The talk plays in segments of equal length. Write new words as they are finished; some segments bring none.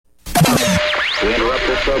We interrupt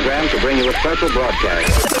this program to bring you a special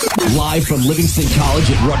broadcast. Live from Livingston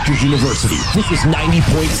College at Rutgers University, this is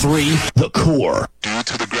 90.3 The Core. Due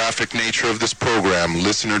to the graphic nature of this program,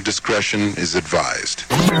 listener discretion is advised.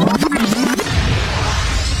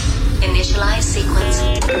 Initialize sequence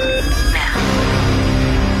now.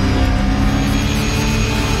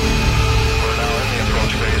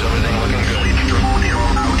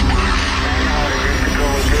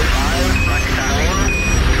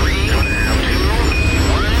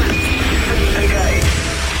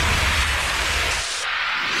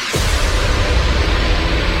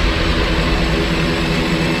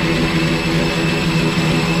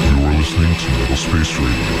 Space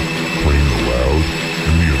Radio, playing the loud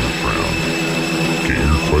and the underground. Get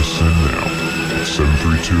your requests in now at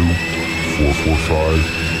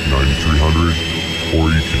 732-445-9300, or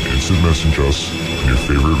you can instant message us on your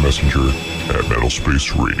favorite messenger at Metal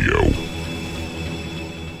Space Radio.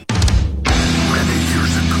 Many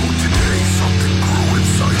years ago today, something grew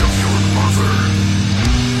inside of your mother.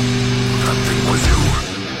 That thing was you.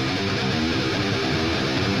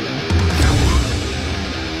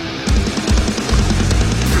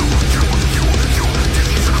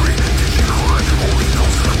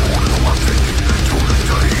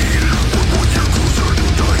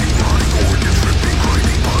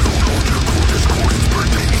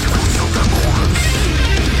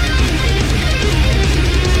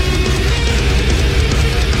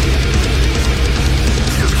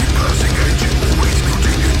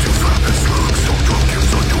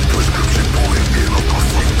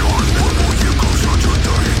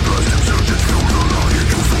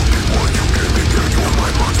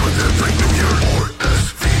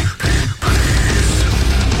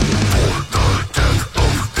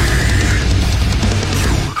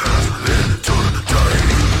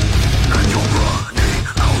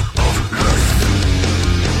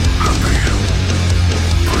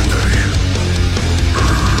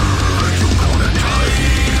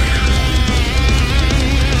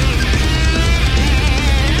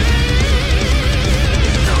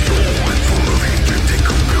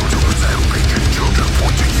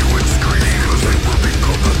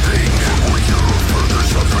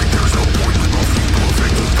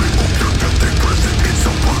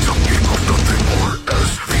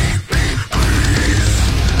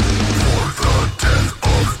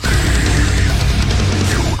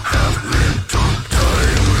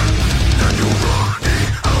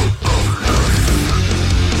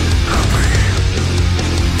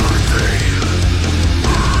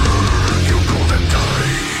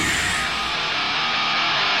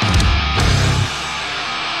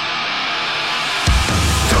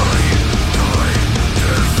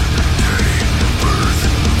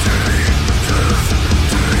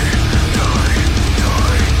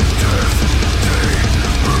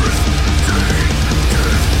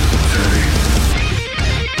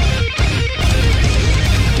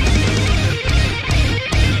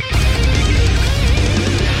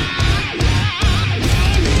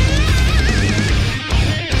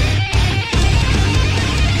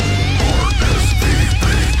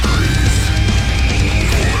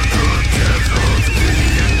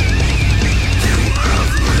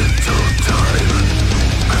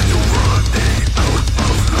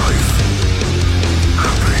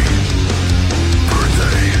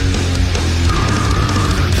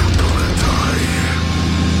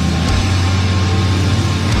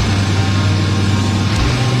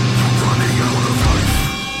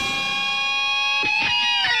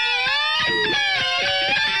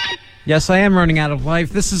 Yes, I am running out of life.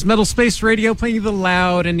 This is Metal Space Radio, playing you the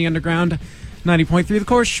loud and the underground. 90.3 The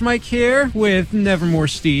Core. Schmike here with Nevermore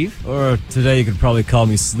Steve. Or today you could probably call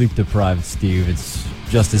me sleep-deprived Steve. It's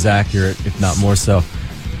just as accurate, if not more so.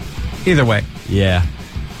 Either way. Yeah.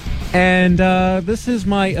 And this is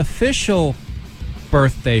my official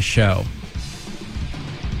birthday show.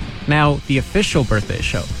 Now, the official birthday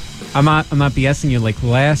show. I'm not BSing you like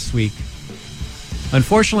last week.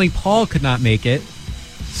 Unfortunately, Paul could not make it.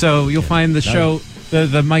 So you'll find the show,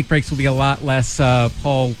 the mic breaks will be a lot less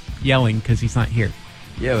Paul yelling because he's not here.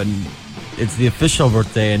 Yeah, but it's the official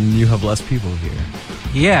birthday and you have less people here.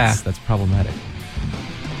 Yeah. That's problematic.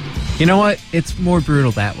 You know what? It's more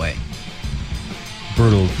brutal that way.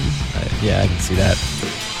 Brutal. Yeah, I can see that.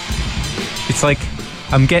 It's like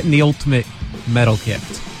I'm getting the ultimate metal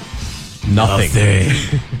gift. Nothing.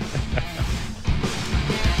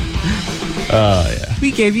 Yeah.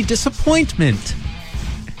 We gave you disappointment.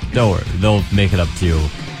 Don't worry, they'll make it up to you,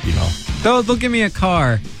 you know. They'll give me a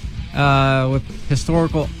car with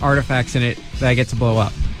historical artifacts in it that I get to blow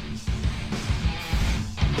up.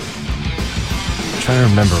 I'm trying to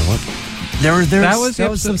remember There was the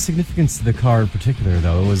episode- some significance to the car in particular,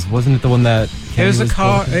 though. Wasn't it the one that Kennedy was a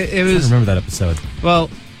car. blown up in? It was. I don't remember that episode. Well,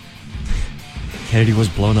 Kennedy was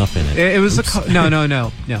blown up in it. it was Oops. a car.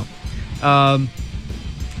 No.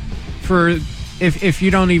 For if you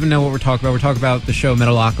don't even know what we're talking about the show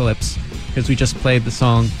Metalocalypse, because we just played the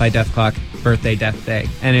song by Death Clock, "Birthday Death Day,"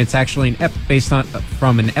 and it's actually based on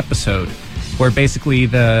from an episode where basically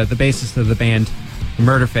the bassist of the band,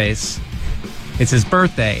 Murderface, it's his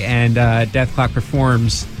birthday, and Death Clock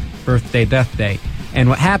performs "Birthday Death Day," and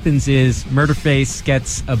what happens is Murderface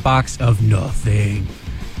gets a box of nothing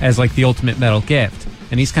as like the ultimate metal gift,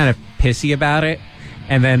 and he's kind of pissy about it,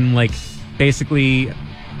 and then like basically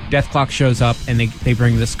Death Clock shows up and they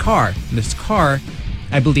bring this car. And this car,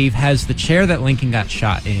 I believe, has the chair that Lincoln got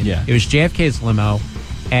shot in. Yeah. It was JFK's limo,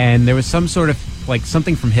 and there was some sort of like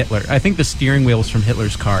something from Hitler. I think the steering wheel was from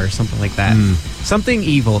Hitler's car or something like that. Something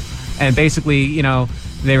evil. And basically, you know,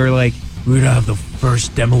 they were like, we'd have the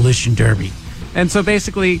first demolition derby. And so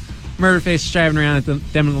basically, Murderface is driving around at the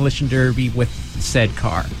demolition derby with said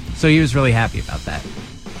car. So he was really happy about that.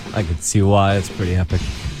 I could see why. It's pretty epic.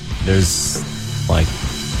 There's like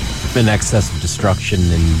an excess of destruction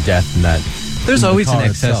and death in that. There's in the always an car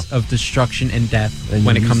excess itself. of destruction and death And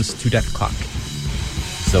when it you comes to Death Clock.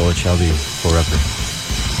 So it shall be forever.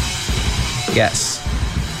 Yes.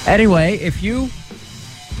 Anyway, if you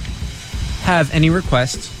have any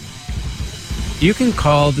requests, you can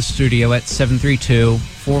call the studio at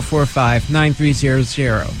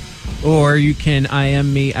 732-445-9300. Or you can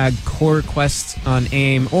IM me at Core Quest on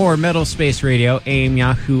AIM or Metal Space Radio, AIM,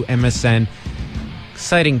 Yahoo, MSN.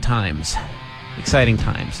 Exciting times.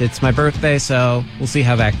 It's my birthday, so we'll see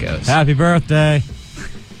how that goes. Happy birthday!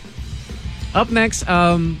 Up next,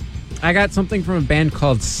 I got something from a band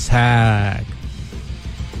called SAG.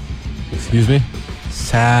 Excuse me?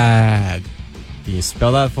 SAG. Can you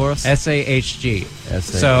spell that for us? SAHG. SAHG.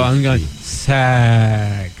 So I'm going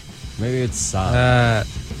SAG. Maybe it's SAG.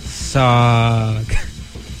 SAG.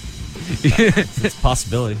 It's a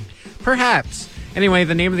possibility. Perhaps. Anyway,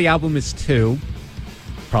 the name of the album is 2.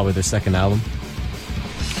 Probably their second album.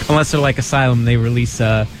 Unless they're like Asylum, they release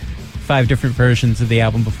 5 different versions of the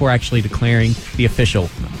album before actually declaring the official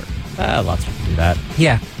number. Lots of people do that.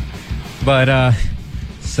 Yeah. But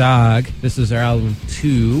SAG, this is their album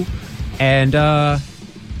 2. And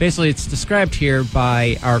basically it's described here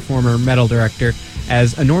by our former metal director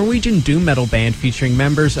as a Norwegian doom metal band featuring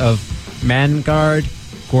members of Mangard,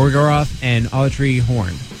 Gorgoroth, and Audrey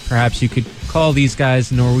Horn. Perhaps you could call these guys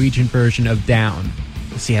the Norwegian version of Down.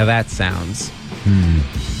 Let's see how that sounds.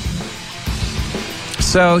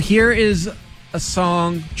 So here is a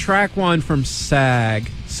song, track 1 from SAG,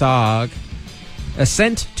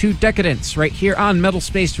 Ascent to Decadence, right here on Metal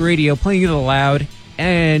Space Radio, playing the loud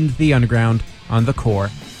and the underground on the core.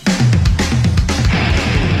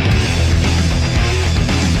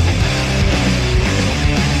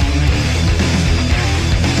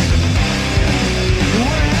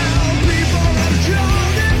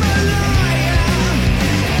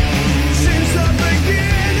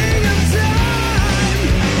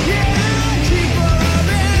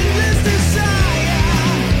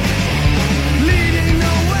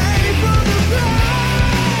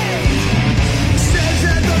 Stands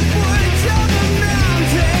at the foot of the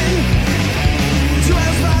mountain.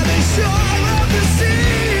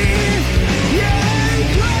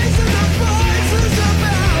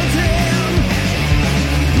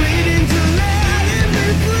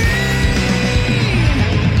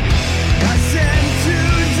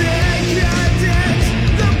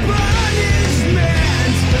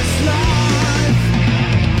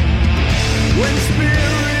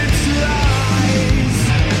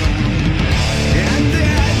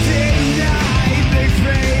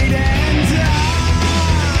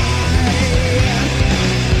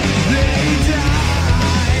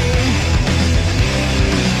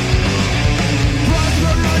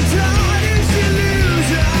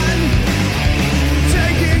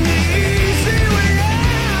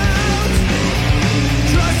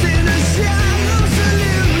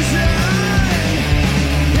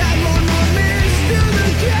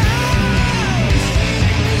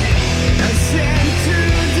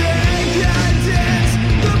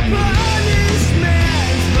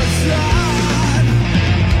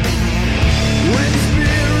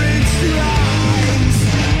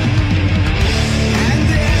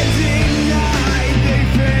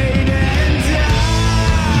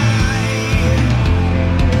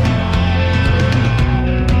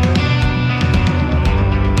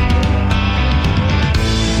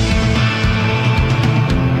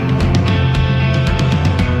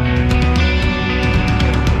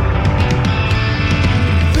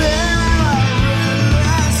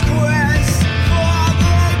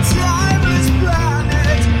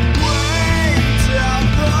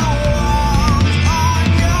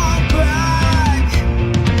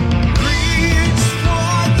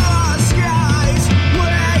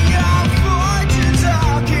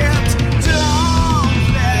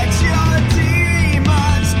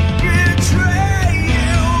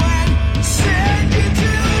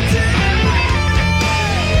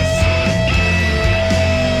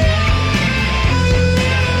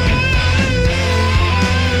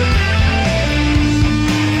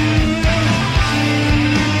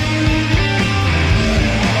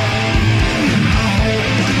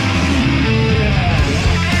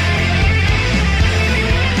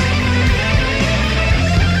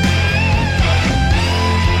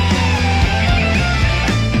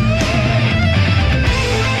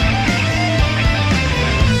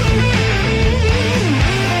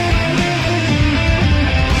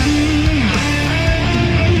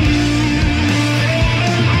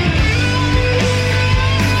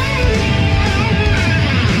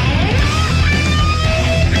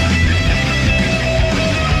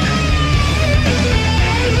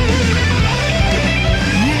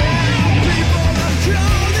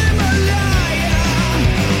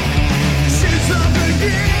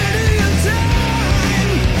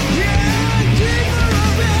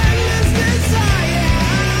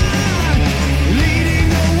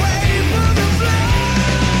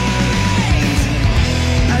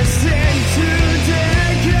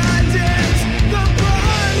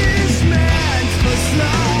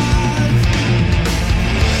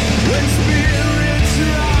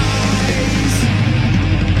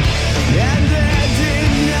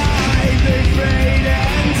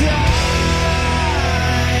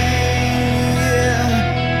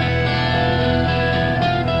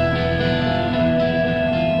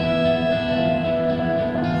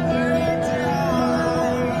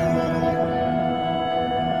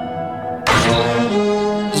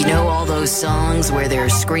 those songs where they're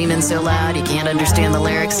screaming so loud you can't understand the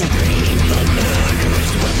lyrics?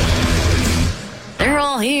 They're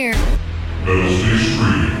all here. Metal Space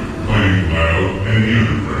Radio, playing loud and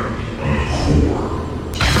underground on the core.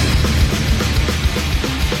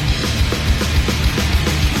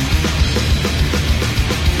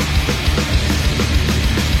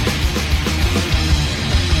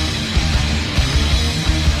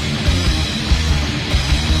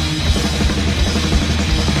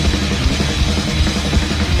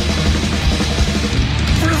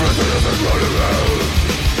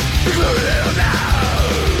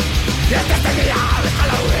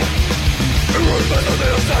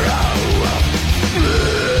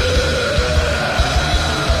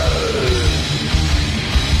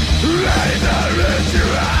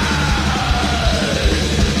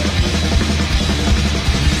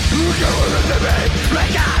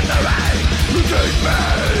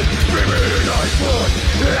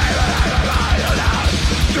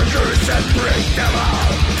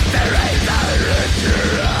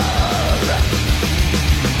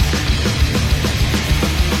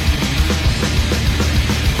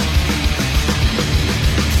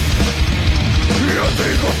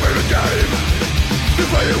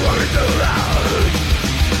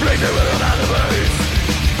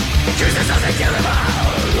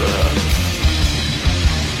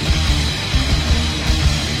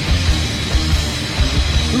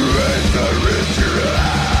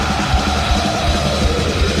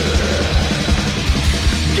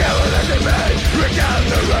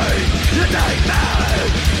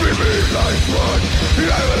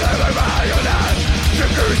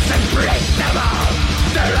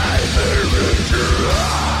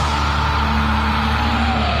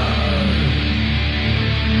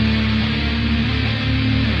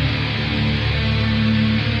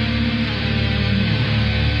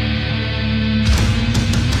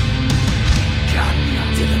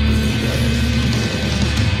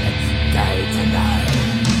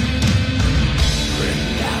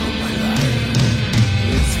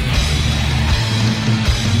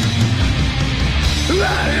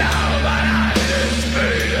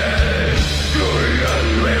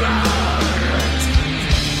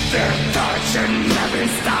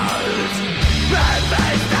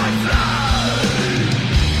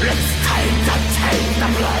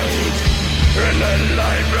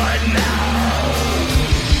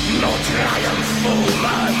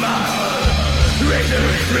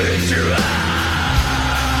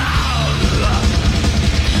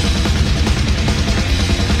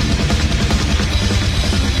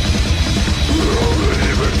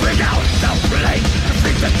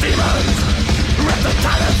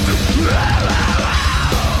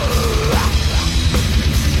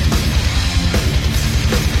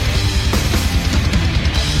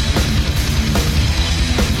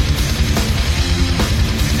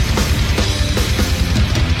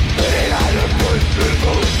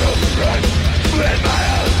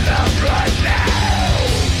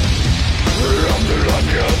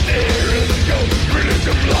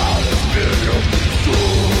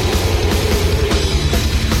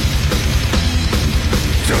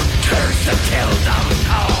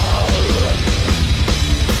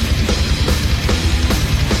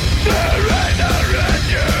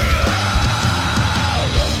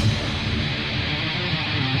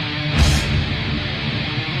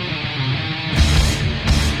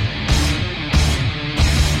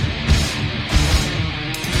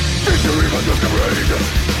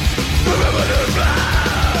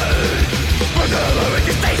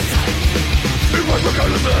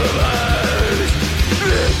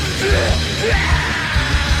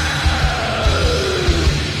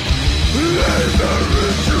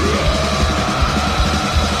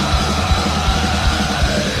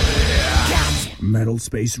 Metal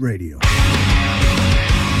Space Radio.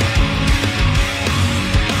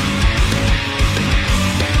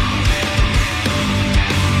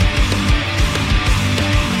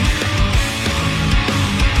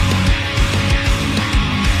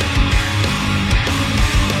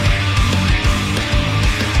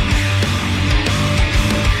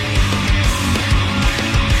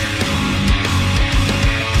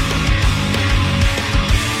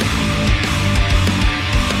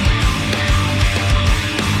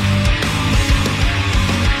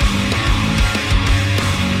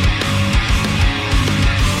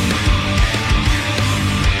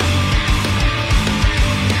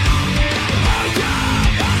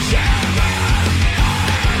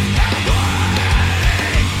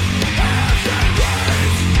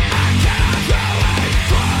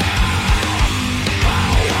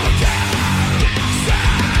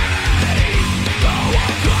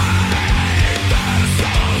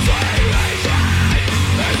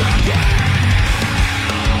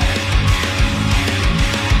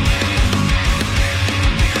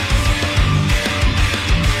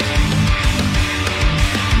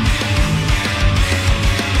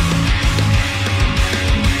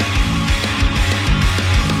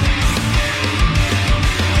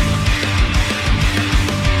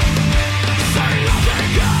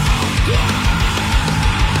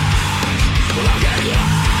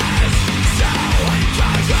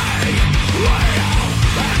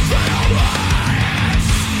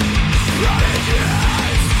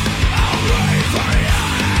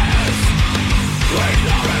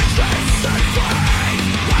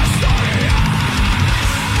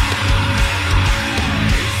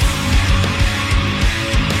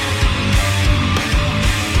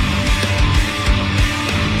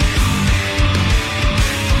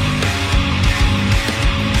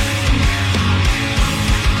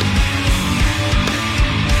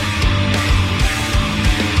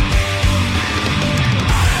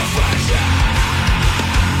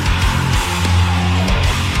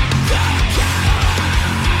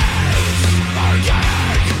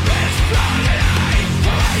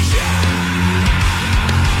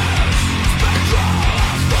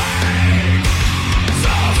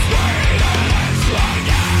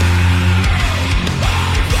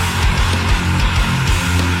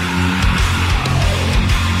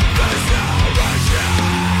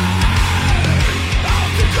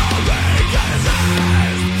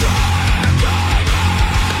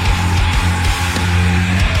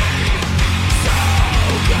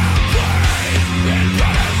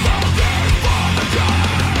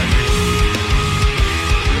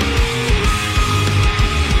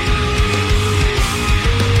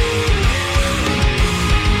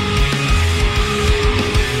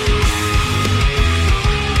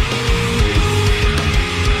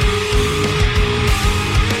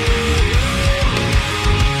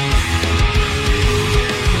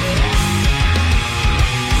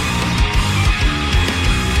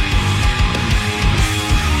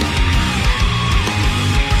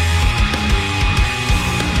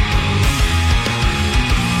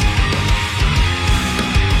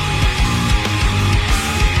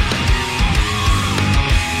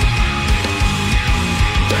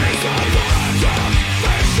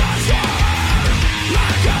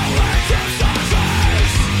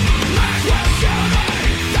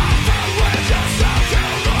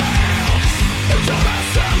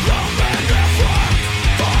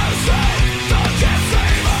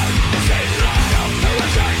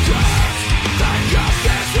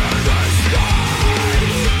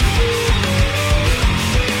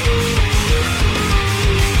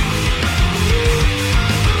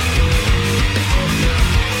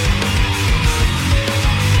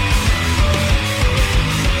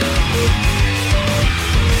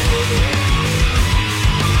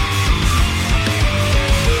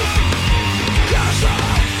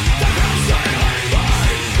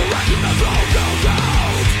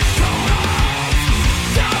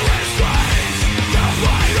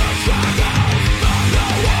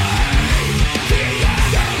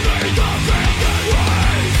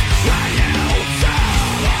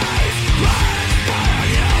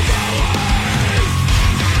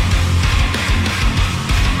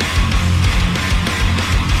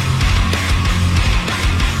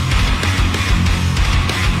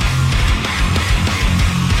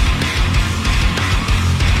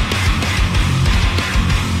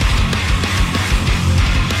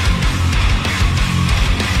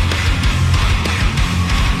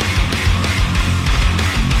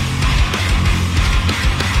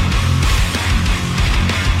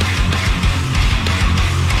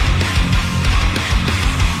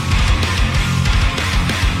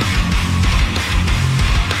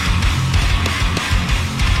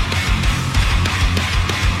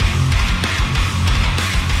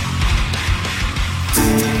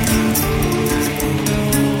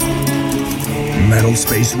 Metal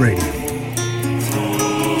Space Radio.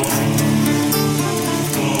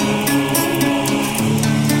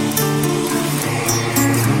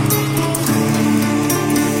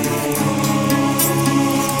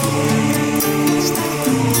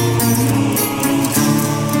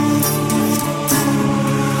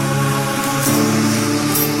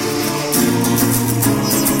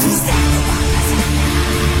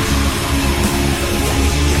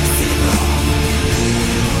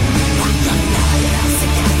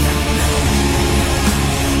 Together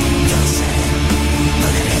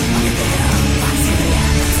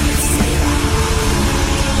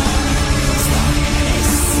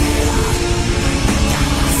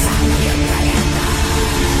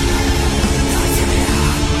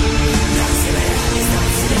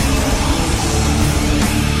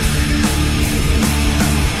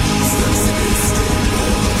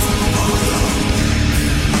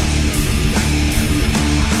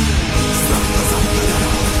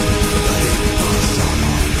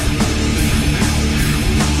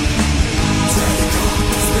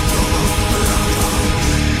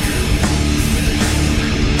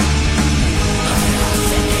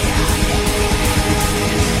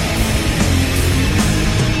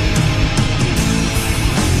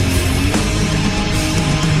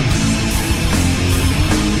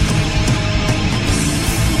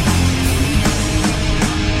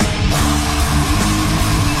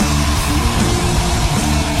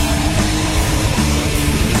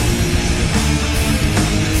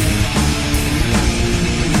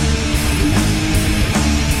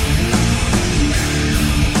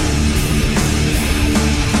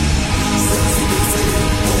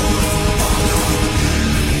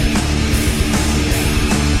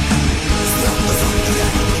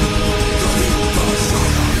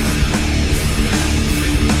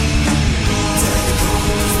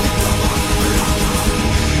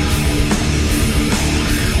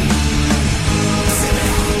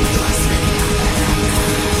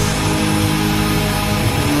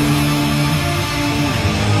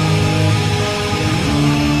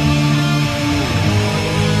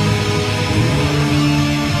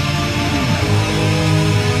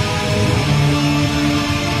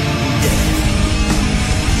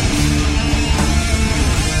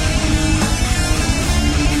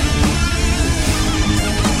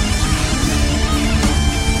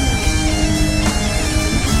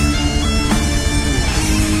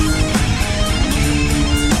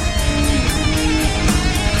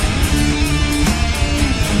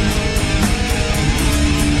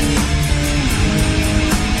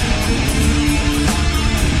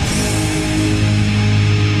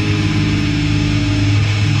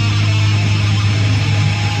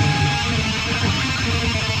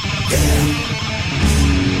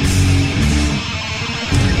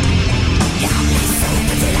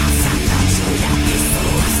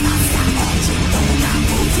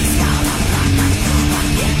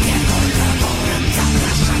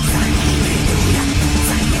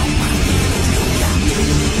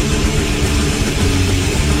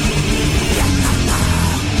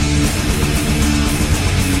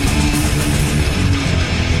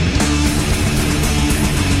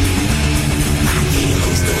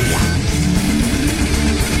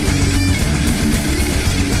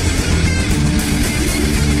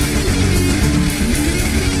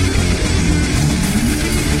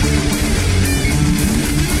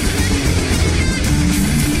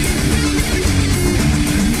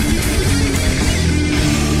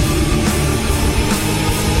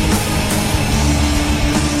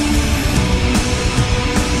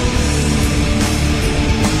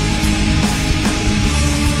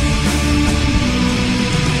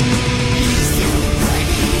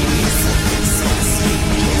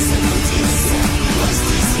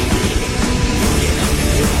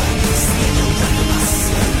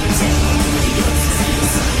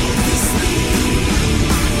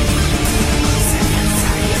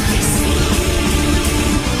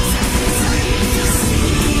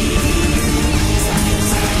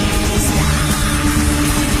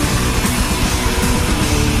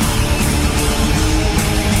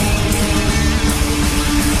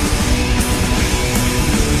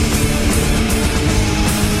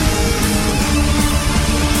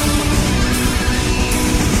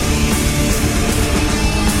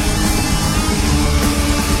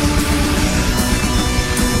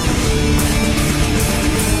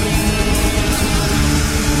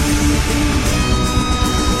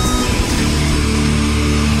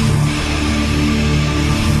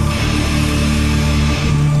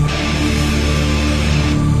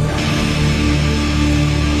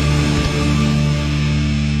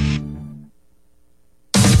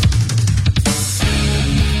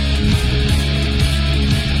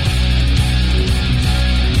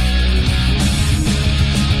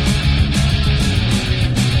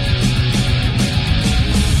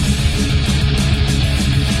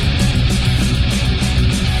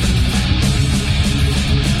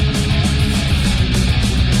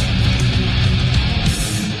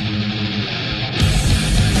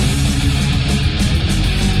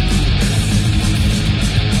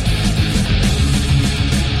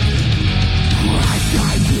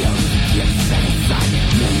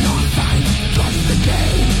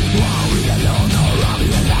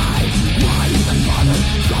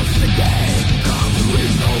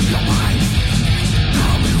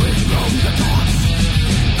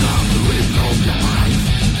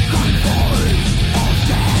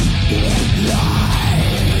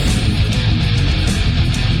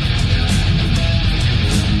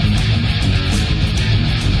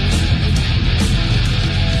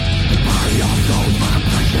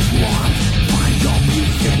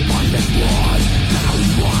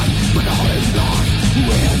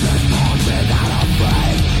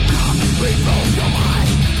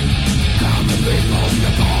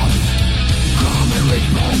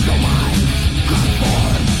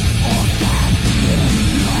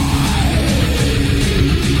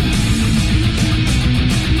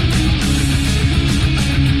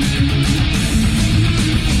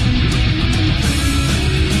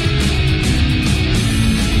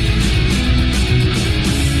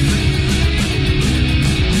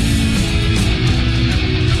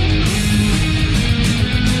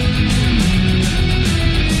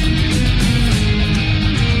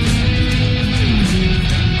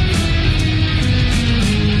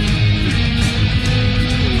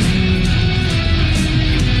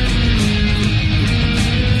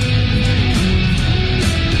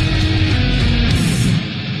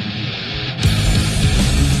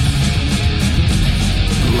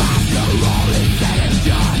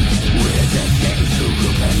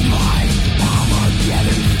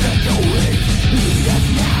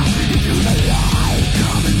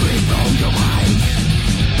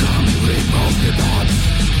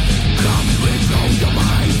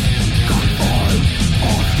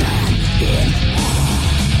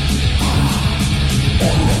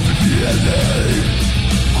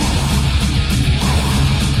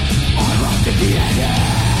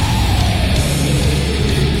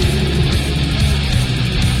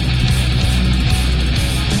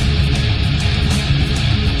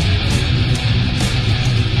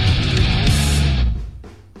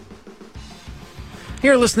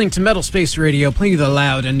You're listening to Metal Space Radio, playing the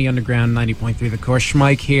loud and the underground 90.3 The Core.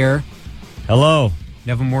 Schmike here. Hello.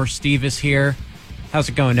 Nevermore Steve is here. How's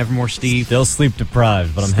it going, Nevermore Steve? Still sleep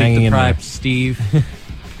deprived, but I'm hanging in there. Steve.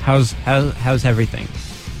 How's everything?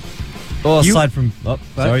 Well, aside from... Oh,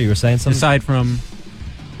 sorry, you were saying something? Aside from...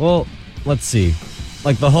 Well, let's see.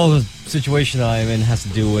 Like, the whole situation I'm in has to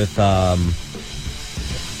do with the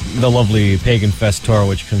lovely Pagan Fest tour,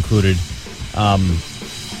 which concluded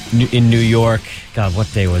in New York. God,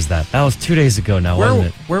 what day was that? That was 2 days ago now, wasn't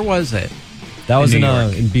it? Where was it? That was in New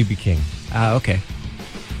York? BB King. Okay.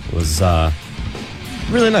 It was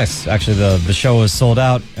really nice. Actually, the show was sold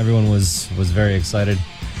out. Everyone was very excited.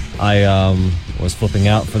 I was flipping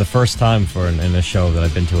out for the first time in a show that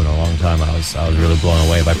I've been to in a long time. I was really blown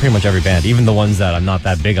away by pretty much every band, even the ones that I'm not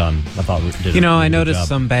that big on. I thought did. You know, a I good noticed job.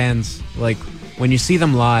 some bands, like, when you see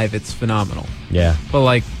them live, it's phenomenal. Yeah. But,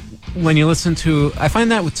 like, when you listen to... I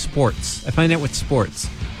find that with sports.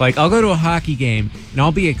 Like, I'll go to a hockey game, and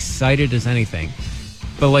I'll be excited as anything.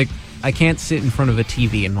 But, like, I can't sit in front of a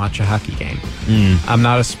TV and watch a hockey game. I'm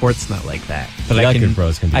not a sports nut like that. But The I Good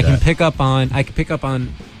Bros can do I can that. pick up on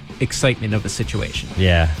excitement of a situation.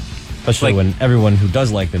 Yeah. Especially Like- when everyone who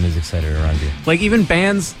does like them is excited around you. Like, even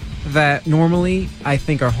bands that normally I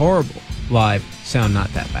think are horrible live sound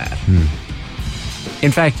not that bad.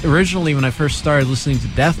 In fact, originally when I first started listening to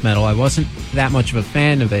death metal, I wasn't that much of a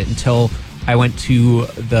fan of it until I went to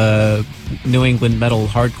the New England Metal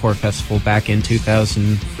Hardcore Festival back in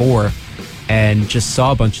 2004 and just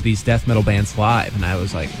saw a bunch of these death metal bands live, and I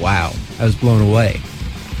was like, wow, I was blown away.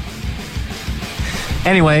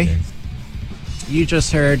 Anyway, you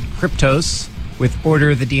just heard Cryptos with Order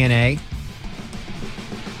of the DNA.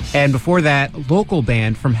 And before that, local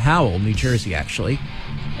band from Howell, New Jersey, actually,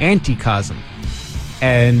 Anticosm.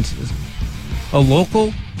 And a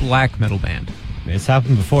local black metal band. It's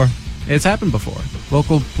happened before. It's happened before.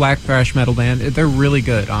 Local black thrash metal band. They're really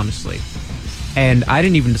good, honestly. And I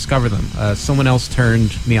didn't even discover them. Someone else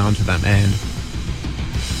turned me on to them, and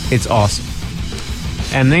it's awesome.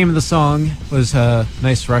 And the name of the song was a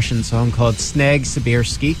nice Russian song called Snag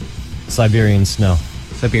Sibirsky. Siberian Snow.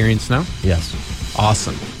 Siberian Snow? Yes.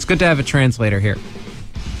 Awesome. It's good to have a translator here.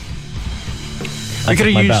 I'll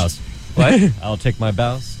take my bows. What? I'll take my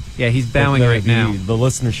bows. Yeah, he's bowing right now. The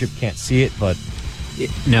listenership can't see it, but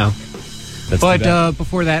No. that's But too bad.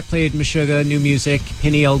 before that, played Meshuggah, new music,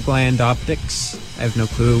 Pineal Gland Optics. I have no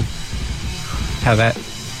clue how that...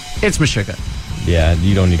 It's Meshuggah. Yeah,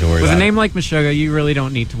 you don't need to worry With about a it. name like Meshuggah, you really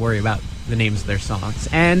don't need to worry about the names of their songs.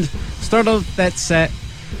 And start off that set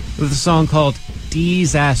with a song called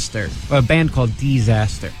Disaster. Or a band called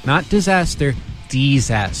Disaster. Not Disaster,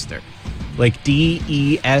 Disaster. Like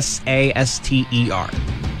D-E-S-A-S-T-E-R.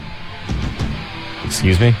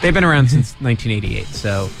 Excuse me? They've been around since 1988,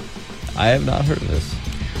 so I have not heard of this.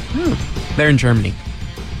 they're in Germany.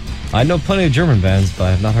 I know plenty of German bands, but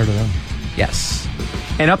I have not heard of them. Yes.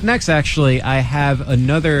 And up next, actually, I have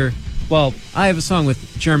another... Well, I have a song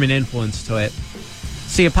with German influence to it.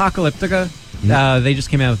 See, Apocalyptica, they just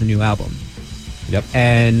came out with a new album. Yep.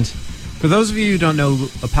 And for those of you who don't know who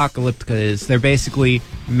Apocalyptica is, they're basically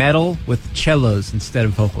metal with cellos instead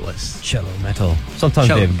of vocalists. Cello metal. Sometimes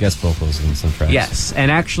Cello. they have guest vocals in some tracks. Yes,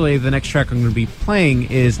 and actually the next track I'm going to be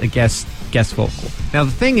playing is a guest vocal. Now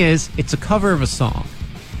the thing is, it's a cover of a song.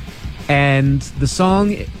 And the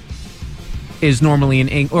song is normally in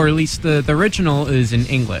English, or at least the original is in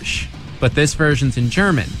English, but this version's in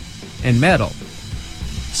German and metal.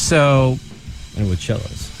 So And with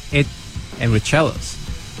cellos. and with cellos.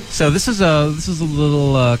 So this is a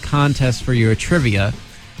little contest for you, a trivia.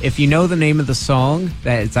 If you know the name of the song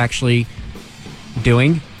that it's actually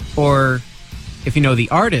doing, or if you know the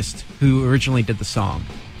artist who originally did the song,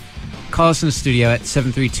 call us in the studio at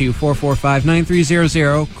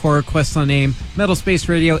 732-445-9300. Core request on name, Metal Space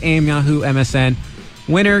Radio, AIM, Yahoo, MSN.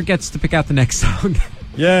 Winner gets to pick out the next song.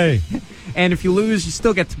 Yay! And if you lose, you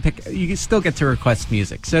still get to request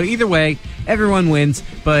music. So either way, everyone wins,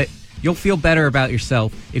 but you'll feel better about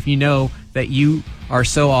yourself if you know that you are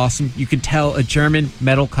so awesome you can tell a German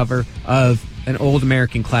metal cover of an old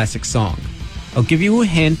American classic song. I'll give you a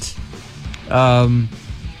hint.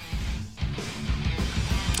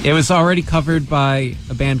 It was already covered by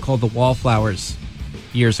a band called the Wallflowers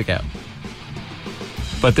years ago.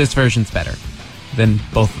 But this version's better than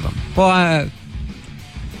both of them. Well,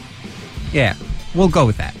 yeah, we'll go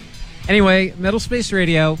with that. Anyway, Metal Space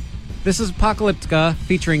Radio. This is Apocalyptica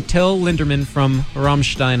featuring Till Lindemann from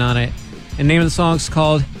Rammstein on it. And the name of the song's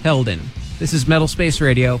called Helden. This is Metal Space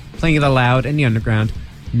Radio, playing it loud in the underground,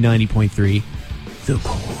 90.3 The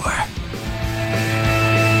Core.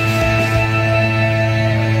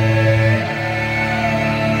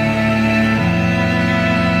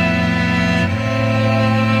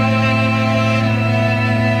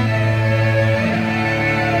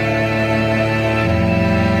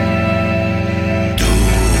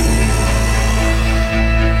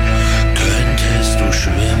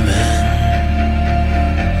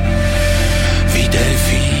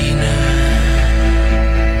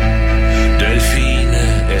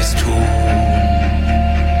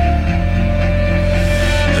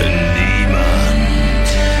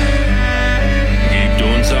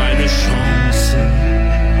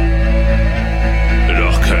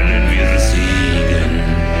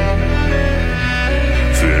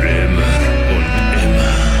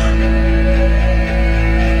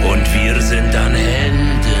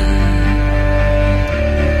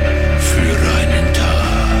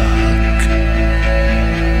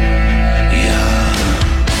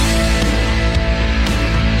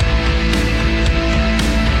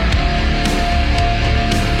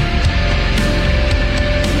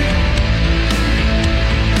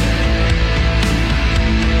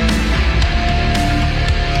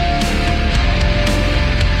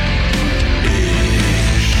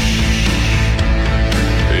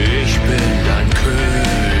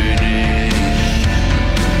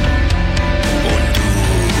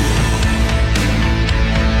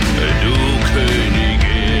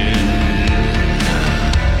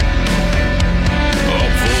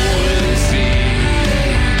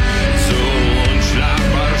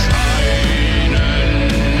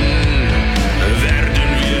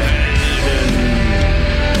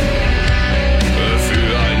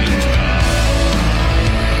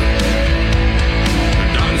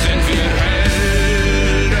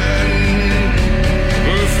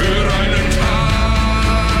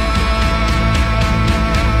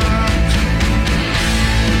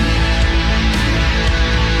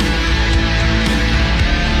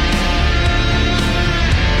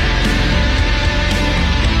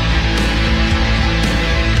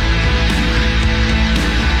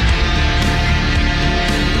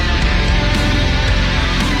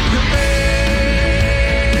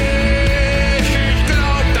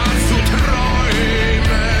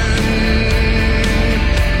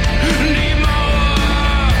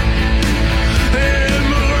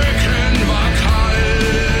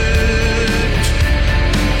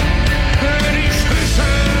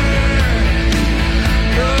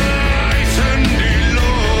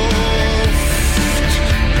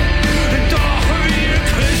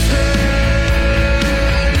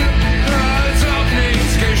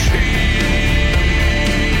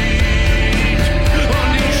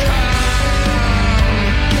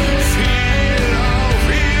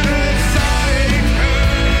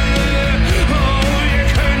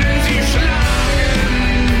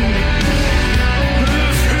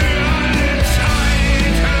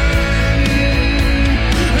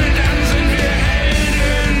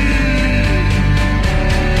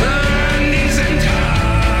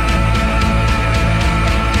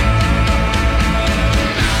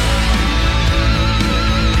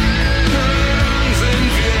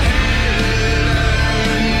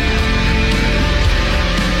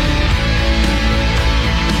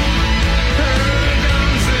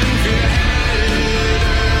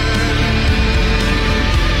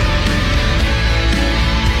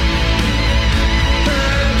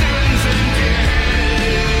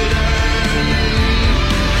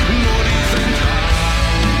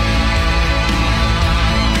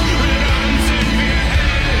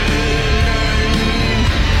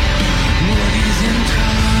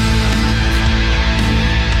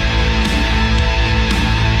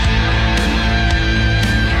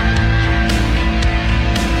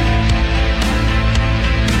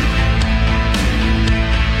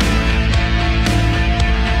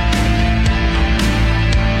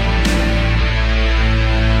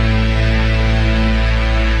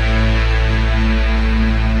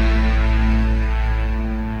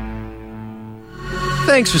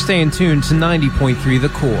 Thanks for staying tuned to 90.3 The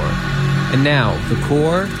Core. And now, The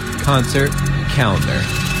Core Concert Calendar.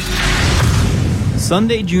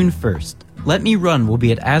 Sunday, June 1st, Let Me Run will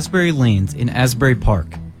be at Asbury Lanes in Asbury Park.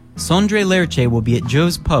 Sondre Lerche will be at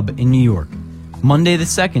Joe's Pub in New York. Monday the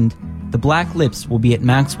 2nd, The Black Lips will be at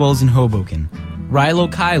Maxwell's in Hoboken.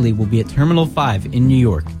 Rilo Kiley will be at Terminal 5 in New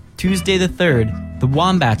York. Tuesday the 3rd, The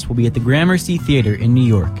Wombats will be at the Gramercy Theater in New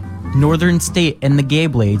York. Northern State and the Gay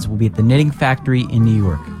Blades will be at the Knitting Factory in New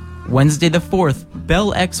York. Wednesday the 4th,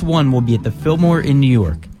 Bell X1 will be at the Fillmore in New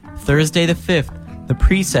York. Thursday the 5th, The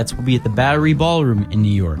Presets will be at the Battery Ballroom in New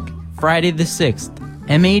York. Friday the 6th,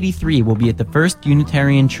 M83 will be at the First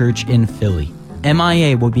Unitarian Church in Philly.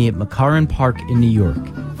 MIA will be at McCarran Park in New York.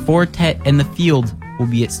 Fortet and The Field will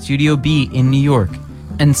be at Studio B in New York.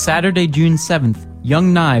 And Saturday, June 7th,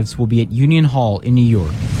 Young Knives will be at Union Hall in New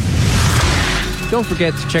York. Don't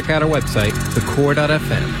forget to check out our website,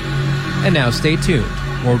 thecore.fm. And now stay tuned.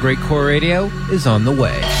 More great Core Radio is on the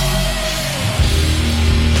way.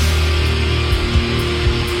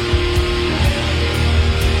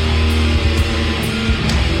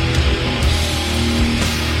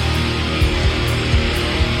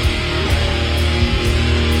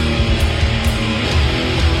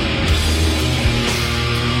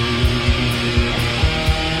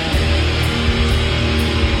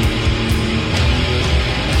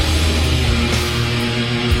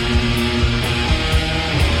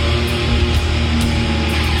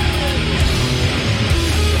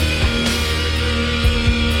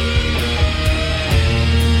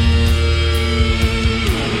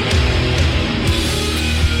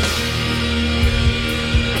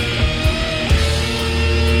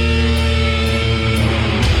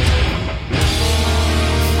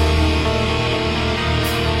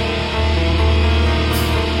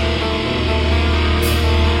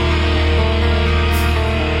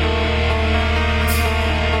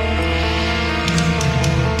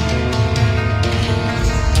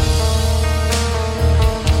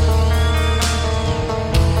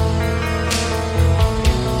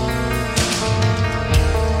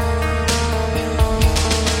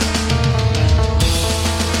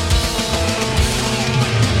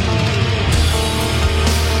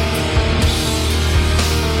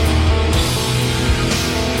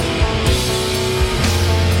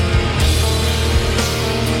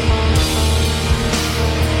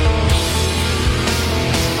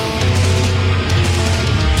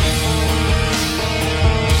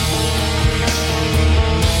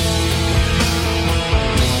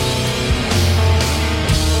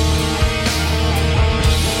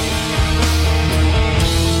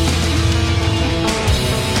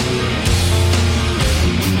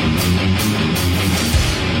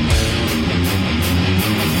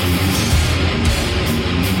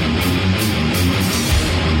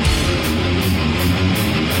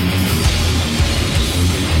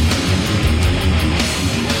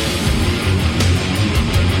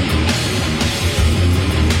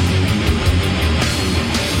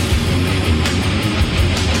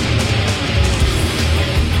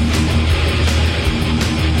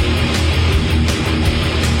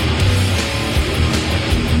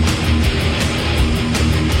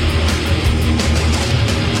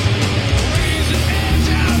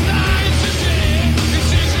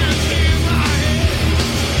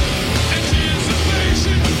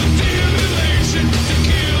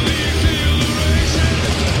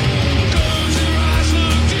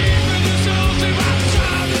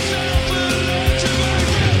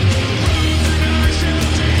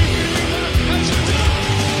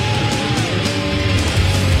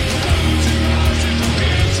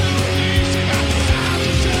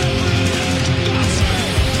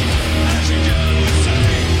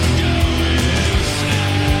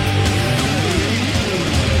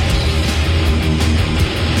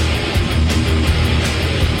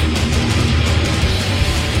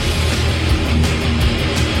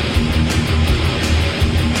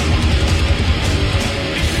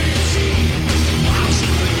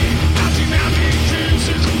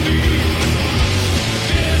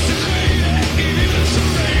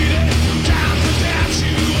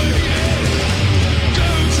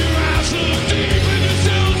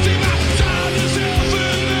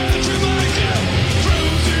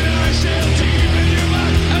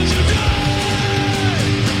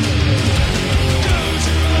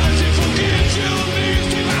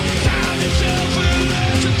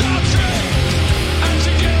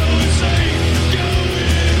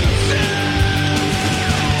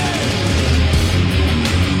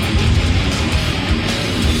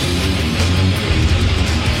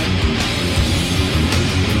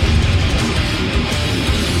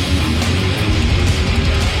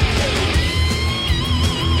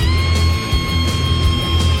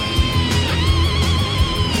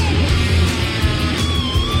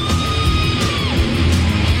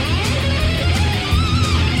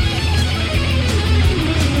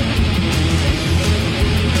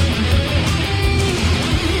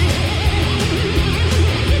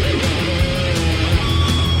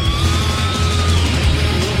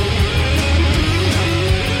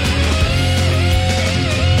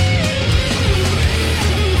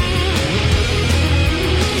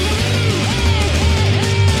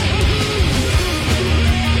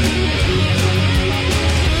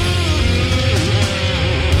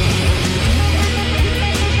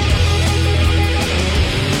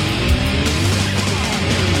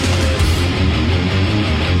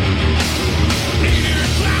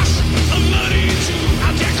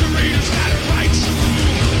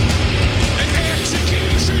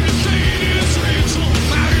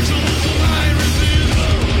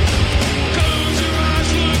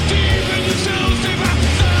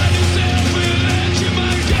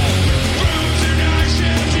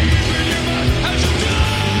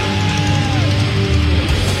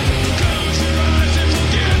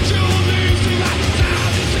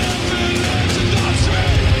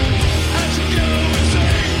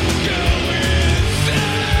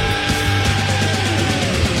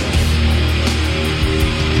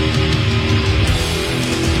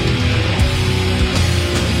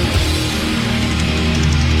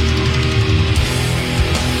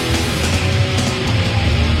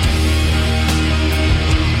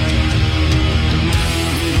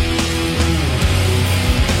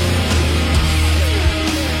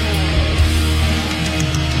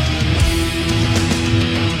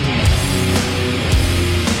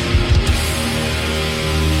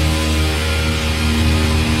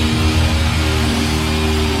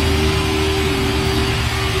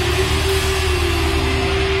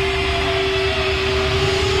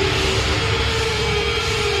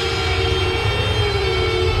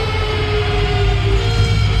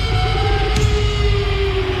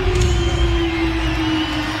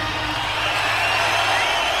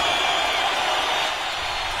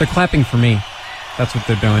 They're clapping for me. That's what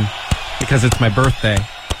they're doing. Because it's my birthday.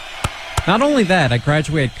 Not only that, I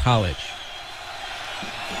graduated college.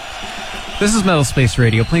 This is Metal Space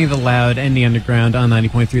Radio, playing the loud and the underground on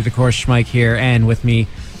 90.3 The Core. Schmike here, and with me,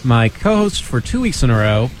 my co-host for 2 weeks in a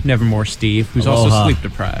row, Nevermore Steve, who's Aloha. also sleep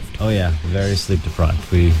deprived. Oh yeah, very sleep deprived.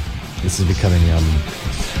 This is becoming a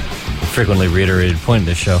frequently reiterated point of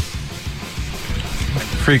this show.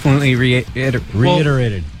 Frequently reiterated.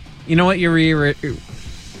 Reiterated. You know what? You're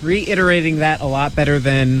reiterating that a lot better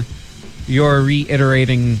than you're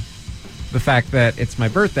reiterating the fact that it's my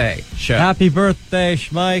birthday show. Happy birthday,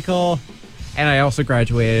 Schmeichel. And I also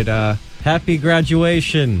graduated Happy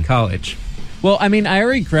graduation. college. Well, I mean, I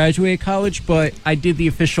already graduated college, but I did the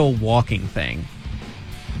official walking thing.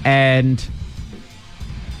 And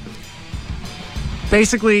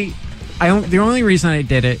basically, the only reason I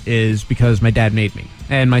did it is because my dad made me,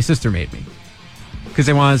 and my sister made me. Because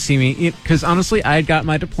they wanted to see me. Because honestly, I had got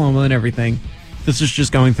my diploma and everything. This was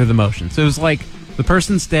just going through the motions. It was like, the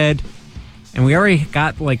person's dead, and we already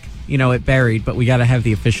got, like, you know, it buried, but we got to have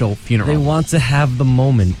the official funeral. They want to have the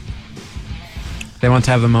moment. They want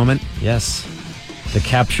to have the moment? Yes. To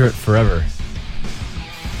capture it forever.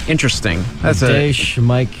 Interesting. That's Today,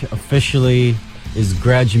 Schmeich officially is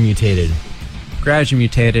graduated.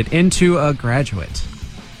 Graduated into a graduate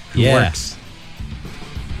who works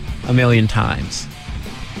a million times.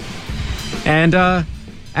 And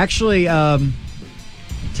actually,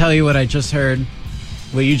 tell you what I just heard.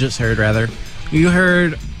 What you just heard, rather. You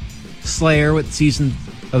heard Slayer with Seasons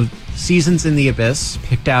in the Abyss,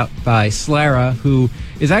 picked out by Slara, who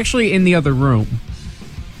is actually in the other room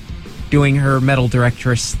doing her metal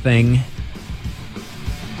directress thing.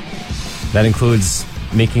 That includes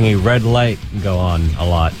making a red light go on a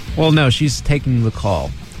lot. Well, no, she's taking the call.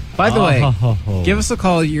 By the way, give us a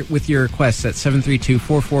call with your requests at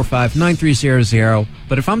 732-445-9300.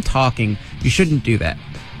 But if I'm talking, you shouldn't do that,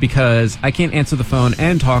 because I can't answer the phone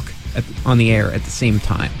and talk on the air at the same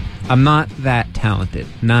time. I'm not that talented.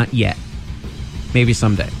 Not yet. Maybe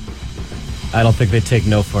someday. I don't think they take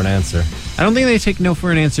no for an answer. I don't think they take no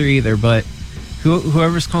for an answer either, but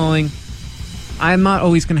whoever's calling, I'm not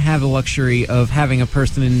always going to have the luxury of having a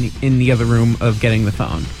person in the other room of getting the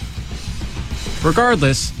phone.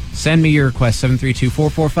 Regardless, send me your request,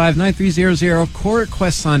 732-445-9300. Core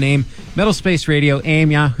requests on AIM, Metal Space Radio,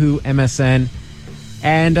 AIM, Yahoo, MSN.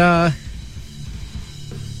 And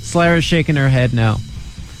Slara's shaking her head no.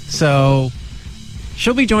 So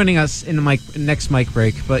she'll be joining us in the next mic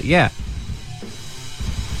break, but yeah.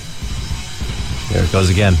 There it goes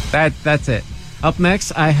again. That's it. Up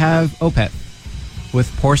next, I have Opeth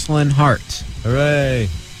with Porcelain Heart. Hooray.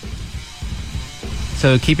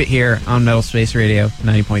 So keep it here on Metal Space Radio,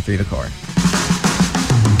 90.3 The Core.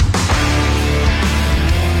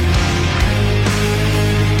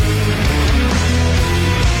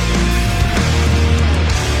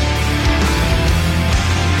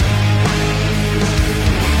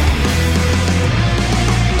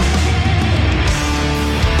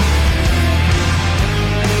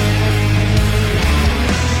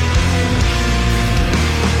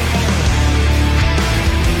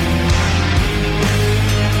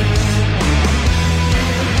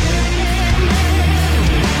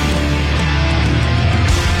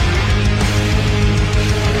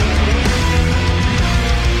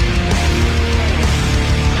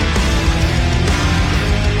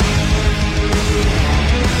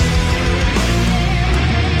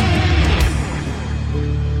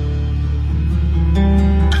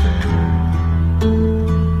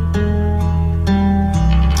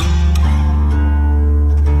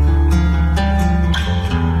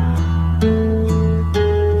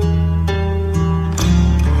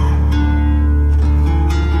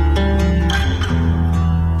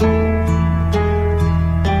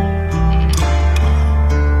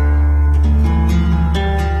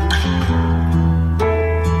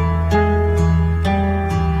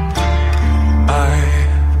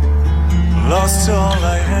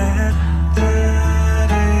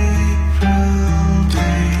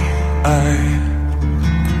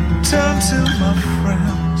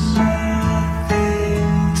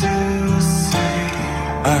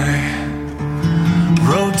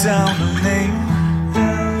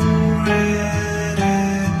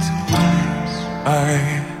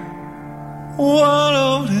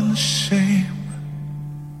 Wallowed in shame.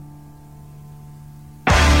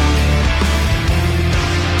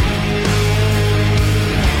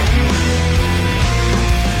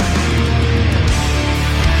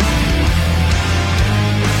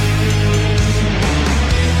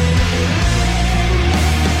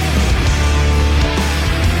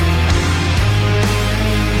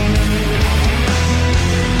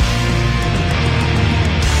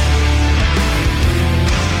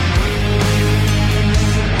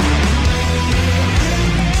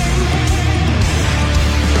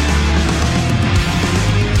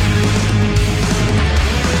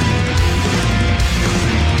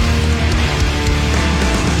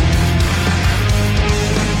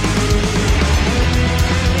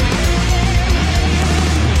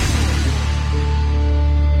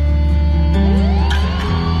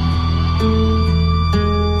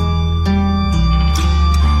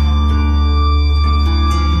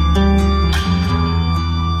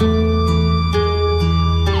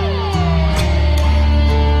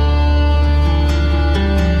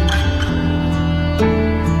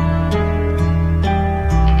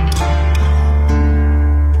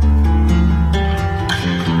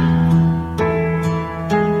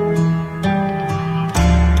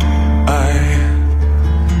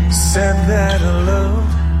 that I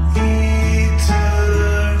love eternal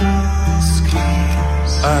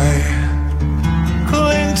schemes. I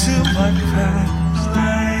cling to my past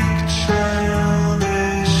like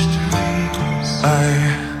childish dreams. I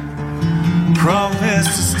promise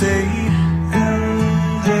to stay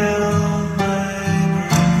until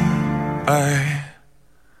I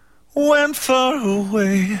went far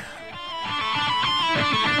away.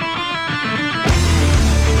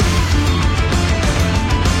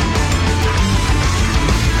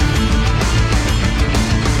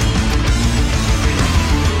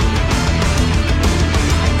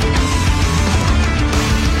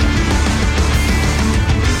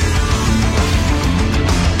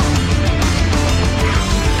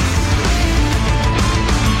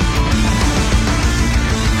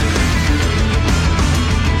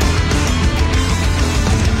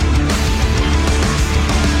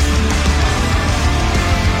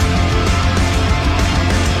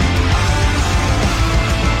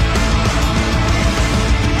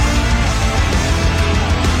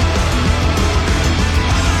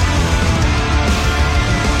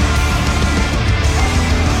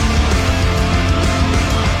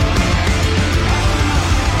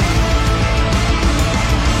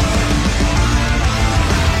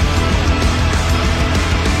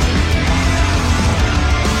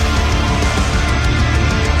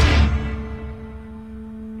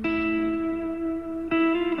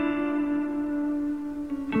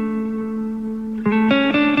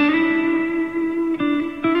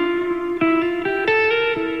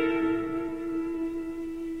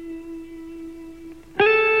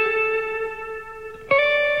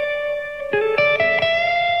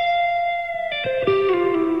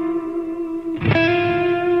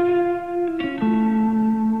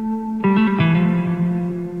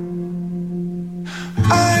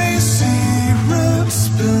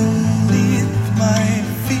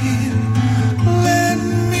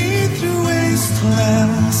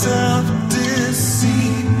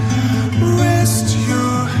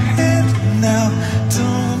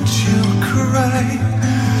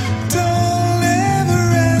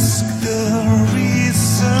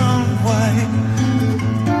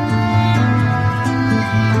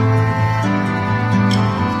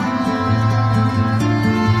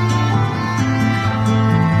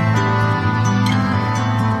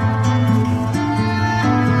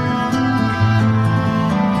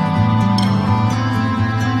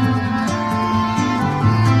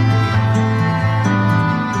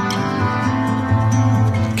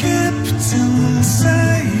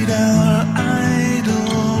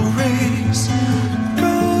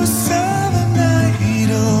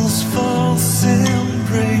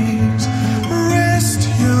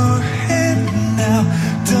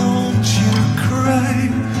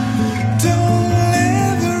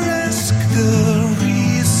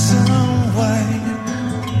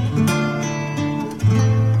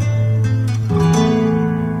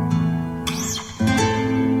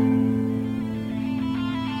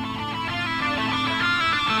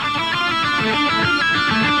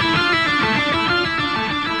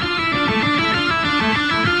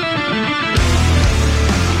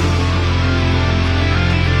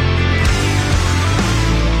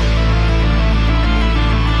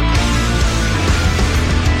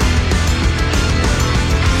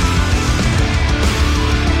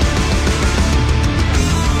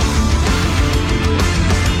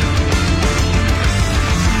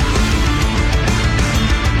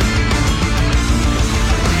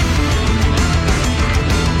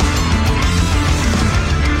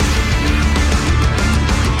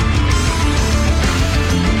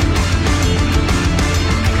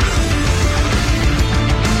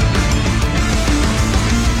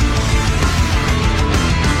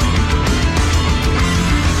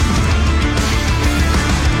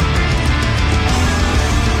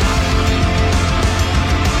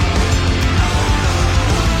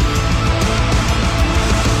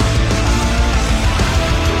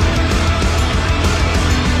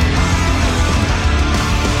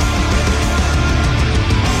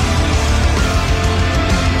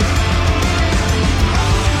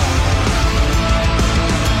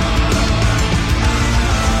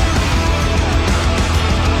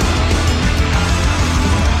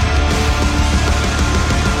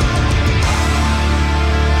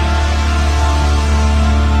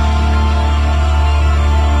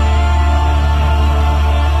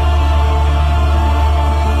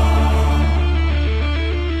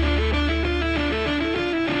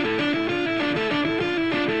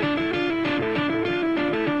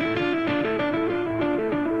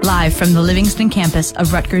 Live from the Livingston campus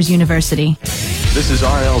of Rutgers University. This is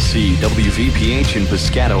RLC WVPH in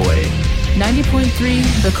Piscataway.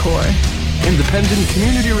 90.3 The Core. Independent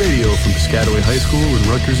community radio from Piscataway High School and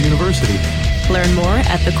Rutgers University. Learn more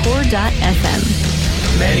at thecore.fm.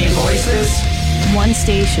 Many voices, one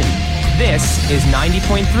station. This is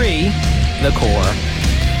 90.3 The Core.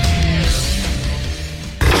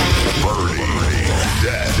 Burning,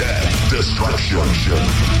 death, destruction.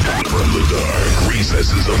 From the dark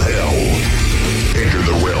recesses of hell, enter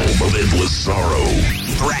the realm of endless sorrow.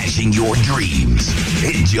 Thrashing your dreams,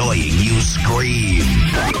 enjoying you scream.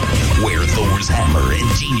 Where Thor's hammer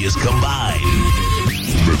and genius combine.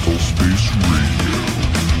 Metal Space Radio.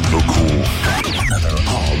 The Core. Another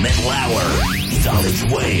all-metal hour is on its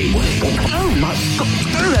way. Oh my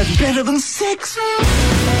God, that's better than sex.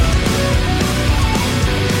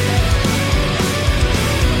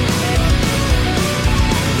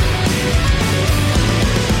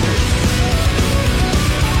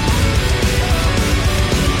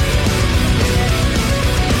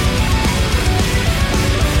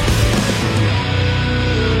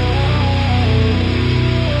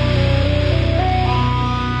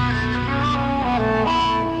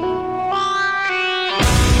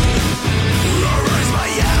 Raise my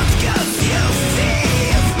hands, 'cause you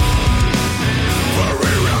see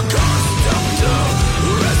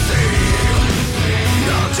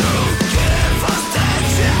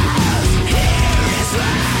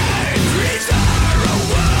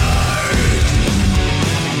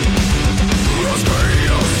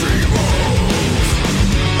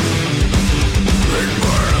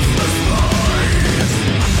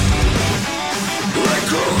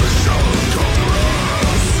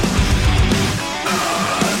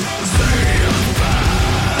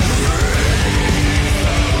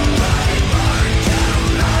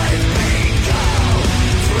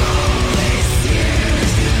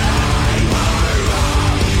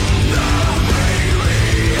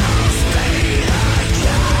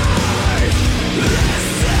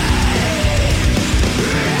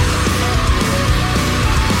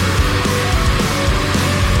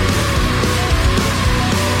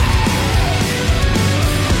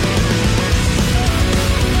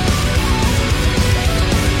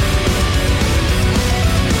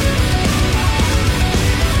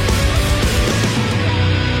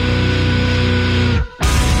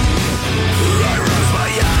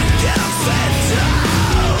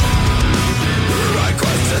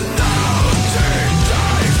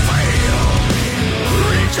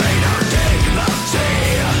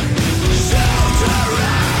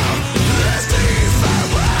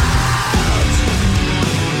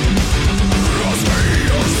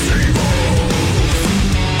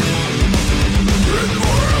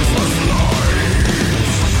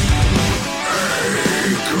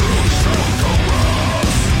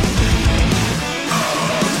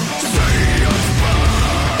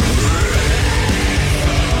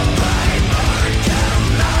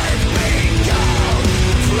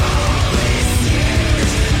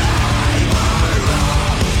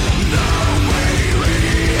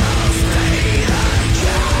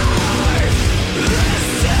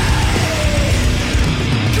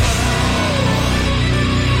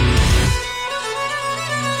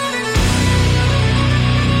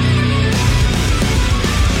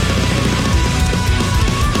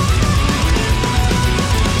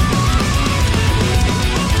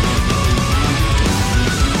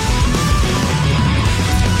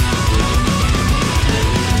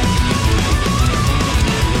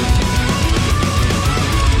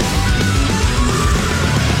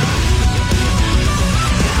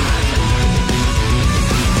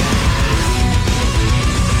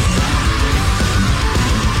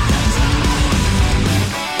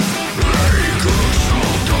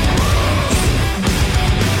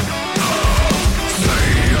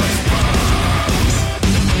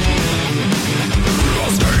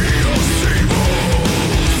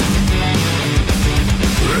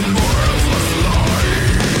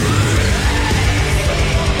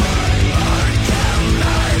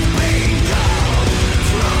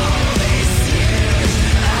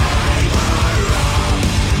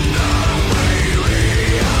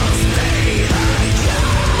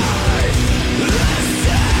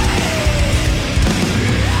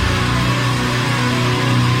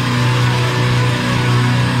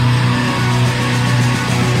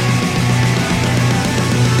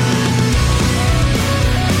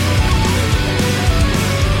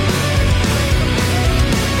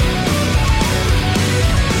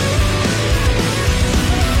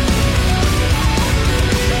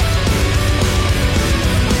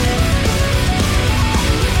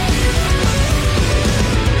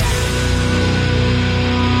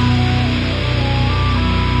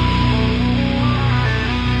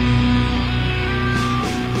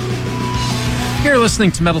You're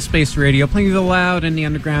listening to Metal Space Radio, playing the loud and the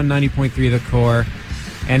underground 90.3 The Core.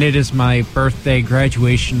 And it is my birthday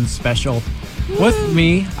graduation special. Woo. With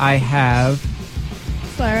me, I have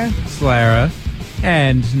Slara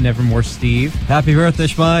and Nevermore Steve. Happy birthday,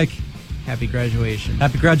 Schmike. Happy graduation.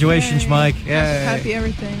 Happy graduation, Yay. Schmike. Yay. Happy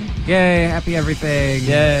everything. Yay, happy everything.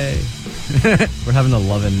 Yay. We're having a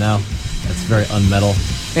love-in now. That's very unmetal.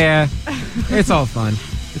 Yeah, it's all fun.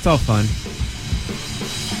 It's all fun.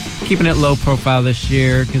 Keeping it low profile this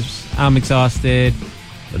year because I'm exhausted.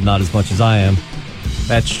 But not as much as I am.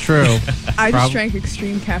 That's true. I just drank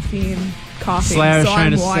extreme caffeine coffee. Slara's so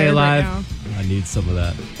trying I'm to stay alive. Right now. I need some of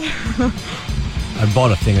that. I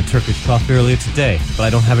bought a thing of Turkish coffee earlier today, but I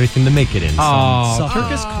don't have anything to make it in. Oh,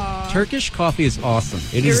 Turkish coffee is awesome.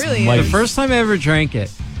 It is really mighty. The first time I ever drank it,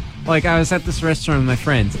 like I was at this restaurant with my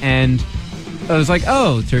friends, and I was like,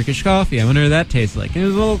 oh, Turkish coffee. I wonder what that tastes like. And it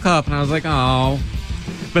was a little cup, and I was like, oh.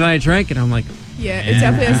 But then I drank it, and I'm like, yeah, it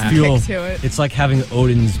definitely has a kick to it. It's like having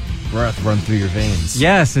Odin's breath run through your veins.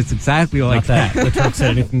 Yes, it's exactly like that. The Turks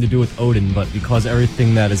had anything to do with Odin, but because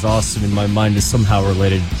everything that is awesome in my mind is somehow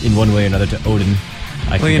related in one way or another to Odin,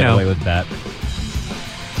 I can get away with that.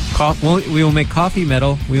 We will make coffee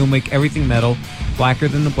metal. We will make everything metal. Blacker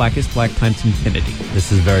than the blackest black times infinity.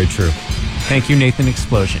 This is very true. Thank you, Nathan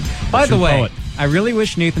Explosion. By the way, poet. I really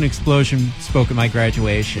wish Nathan Explosion spoke at my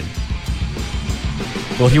graduation.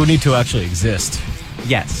 Well, he would need to actually exist.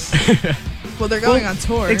 Yes. Well, they're going on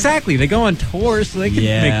tour. Exactly. They go on tour, so they can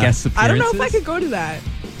make guest appearances. I don't know if I could go to that.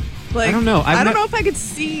 Like, I don't know. I don't know if I could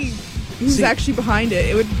see who's actually behind it.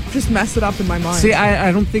 It would just mess it up in my mind. See,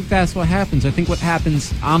 I don't think that's what happens. I think what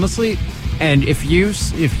happens, honestly, and if you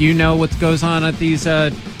know what goes on at these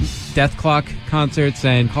Death Clock concerts,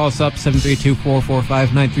 and call us up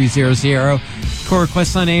 732-445-9300. Core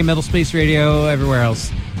requests on A, Metal Space Radio, everywhere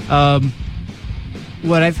else.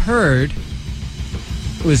 What I've heard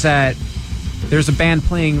was that there's a band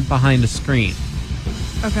playing behind a screen.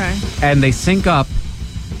 Okay. And they sync up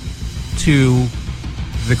to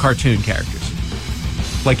the cartoon characters.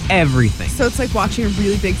 Like everything. So it's like watching a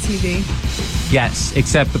really big TV. Yes,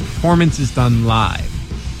 except the performance is done live.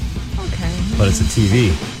 Okay. But it's a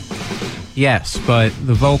TV. Yes, but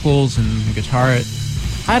the vocals and the guitar,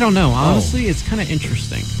 I don't know. Honestly, it's kind of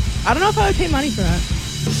interesting. I don't know if I would pay money for that.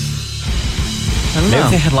 I don't know. Maybe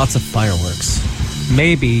if they had lots of fireworks.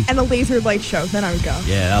 Maybe. And a laser light show, then I would go.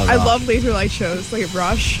 Yeah, that would I rock. love laser light shows, like at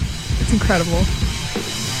Rush. It's incredible.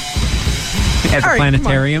 At the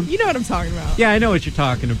planetarium? You know what I'm talking about. Yeah, I know what you're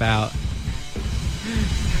talking about.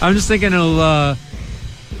 I'm just thinking of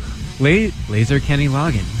Laser Kenny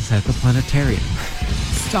Loggins at the planetarium.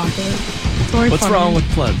 Stop it. What's wrong with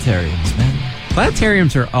planetariums, man?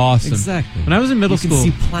 Planetariums are awesome. Exactly. When I was in middle school,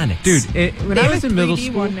 you can see planets. Dude, when I was in middle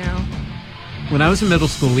school, school, one now. When I was in middle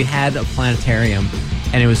school, we had a planetarium,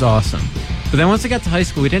 and it was awesome. But then once I got to high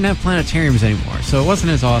school, we didn't have planetariums anymore, so it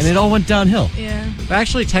wasn't as awesome. And it all went downhill. Yeah. But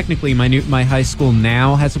actually, technically, my high school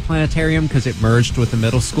now has a planetarium because it merged with the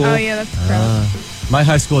middle school. Oh yeah, that's crap. My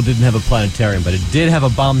high school didn't have a planetarium, but it did have a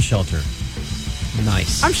bomb shelter.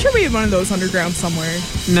 Nice. I'm sure we had one of those underground somewhere.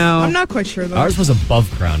 No. I'm not quite sure though. Ours was above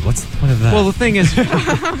ground. What's the point of that? Well, the thing is,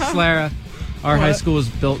 Slara, our high school was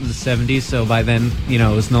built in the 70s, so by then, it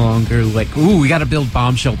was no longer like, ooh, we got to build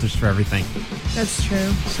bomb shelters for everything. That's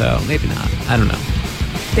true. So maybe not. I don't know.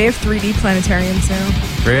 They have 3D planetariums now.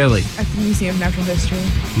 Really? At the Museum of Natural History.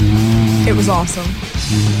 Ooh. It was awesome.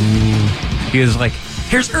 Ooh. He was like,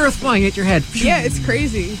 here's Earth flying at your head. Yeah, it's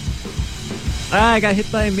crazy. I got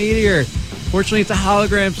hit by a meteor. Fortunately, it's a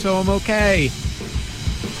hologram, so I'm okay.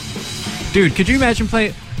 Dude, could you imagine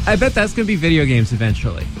playing... I bet that's going to be video games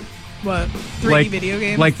eventually. What? 3D video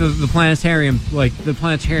games? Like the planetarium, like the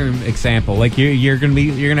planetarium example. Like you're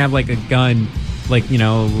gonna have like a gun,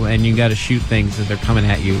 and you got to shoot things as they're coming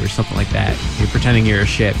at you or something like that. You're pretending you're a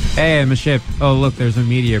ship. Hey, I'm a ship. Oh, look, there's a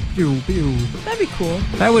meteor. Pew, pew. That'd be cool.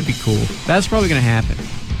 That would be cool. That's probably gonna happen.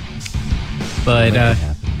 But Make it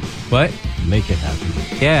happen. What? Make it happen.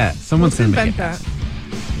 Yeah, someone's gonna make it that.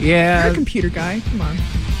 Yeah. You're a computer guy. Come on.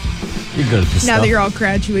 You're good at this Now stuff. that you're all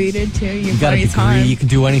graduated, too, You got a degree, time. you can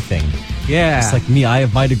do anything. Yeah. It's like me, I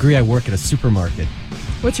have my degree, I work at a supermarket.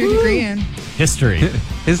 What's your degree in? History.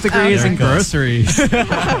 His degree is in groceries.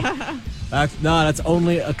 That's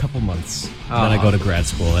only a couple months. Then I go to grad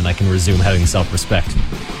school and I can resume having self-respect.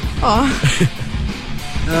 Aw.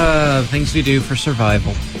 Things we do for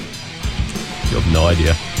survival. You have no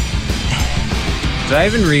idea. Did I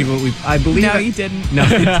even read what I believe? No, you didn't. No,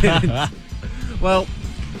 you didn't. Well,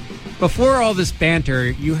 before all this banter,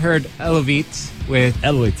 you heard Elevate with...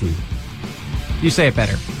 Elevate. You say it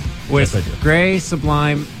better. With Yes, I do. Grey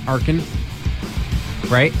Sublime Arkin.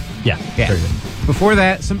 Right? Yeah. Yeah. Very good. Before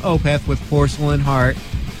that, some Opeth with Porcelain Heart,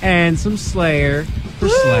 and some Slayer for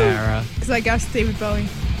Slara. Because I guessed David Bowie.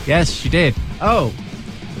 Yes, she did. Oh,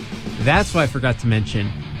 that's what I forgot to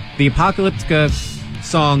mention. The Apocalyptica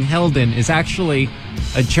song Helden is actually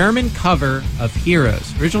a German cover of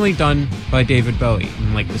Heroes, originally done by David Bowie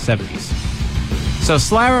in like the 70s. So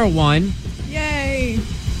Slara won. Yay!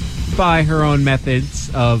 By her own methods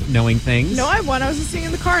of knowing things. No, I won. I was listening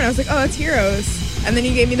in the car and I was like, oh, that's Heroes. And then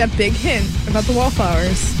you gave me that big hint about the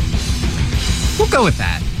wallflowers. We'll go with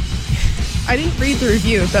that. I didn't read the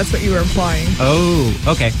review, if that's what you were implying. Oh,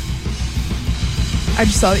 okay. I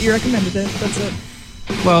just saw that you recommended it. That's it.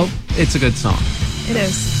 Well, it's a good song. It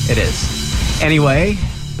is. It is. Anyway,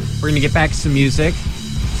 we're going to get back to some music,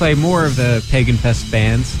 play more of the Pagan Fest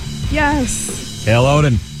bands. Yes. Hail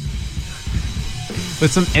Odin.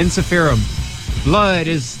 With some Ensiferum. Blood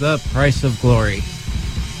is the price of glory.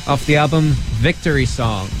 Off the album Victory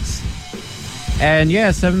Songs. And yeah,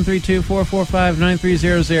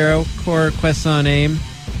 732-445-9300. Core Quests on AIM.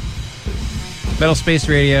 Metal Space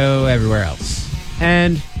Radio, everywhere else.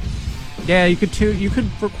 And yeah, you could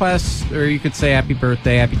request, or you could say happy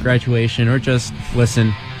birthday, happy graduation, or just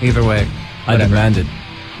listen. Either way. I demand it.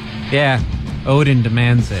 Yeah, Odin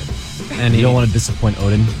demands it. And you don't want to disappoint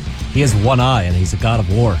Odin. He has one eye, and he's a god of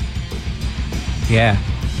war. Yeah.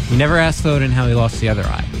 You never asked Odin how he lost the other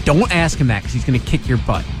eye. Don't ask him that, because he's going to kick your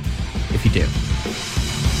butt if you do.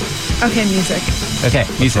 Okay, music. Okay,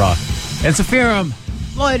 music. Rock. Ensiferum.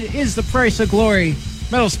 Blood is the price of glory.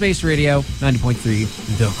 Metal Space Radio, 90.3,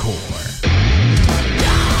 The Core.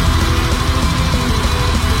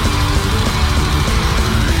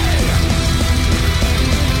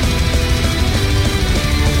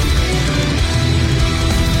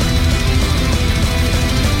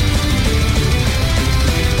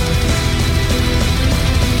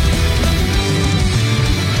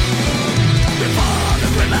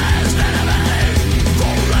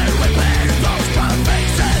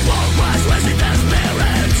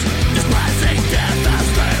 Despising death as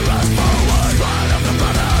spirit us for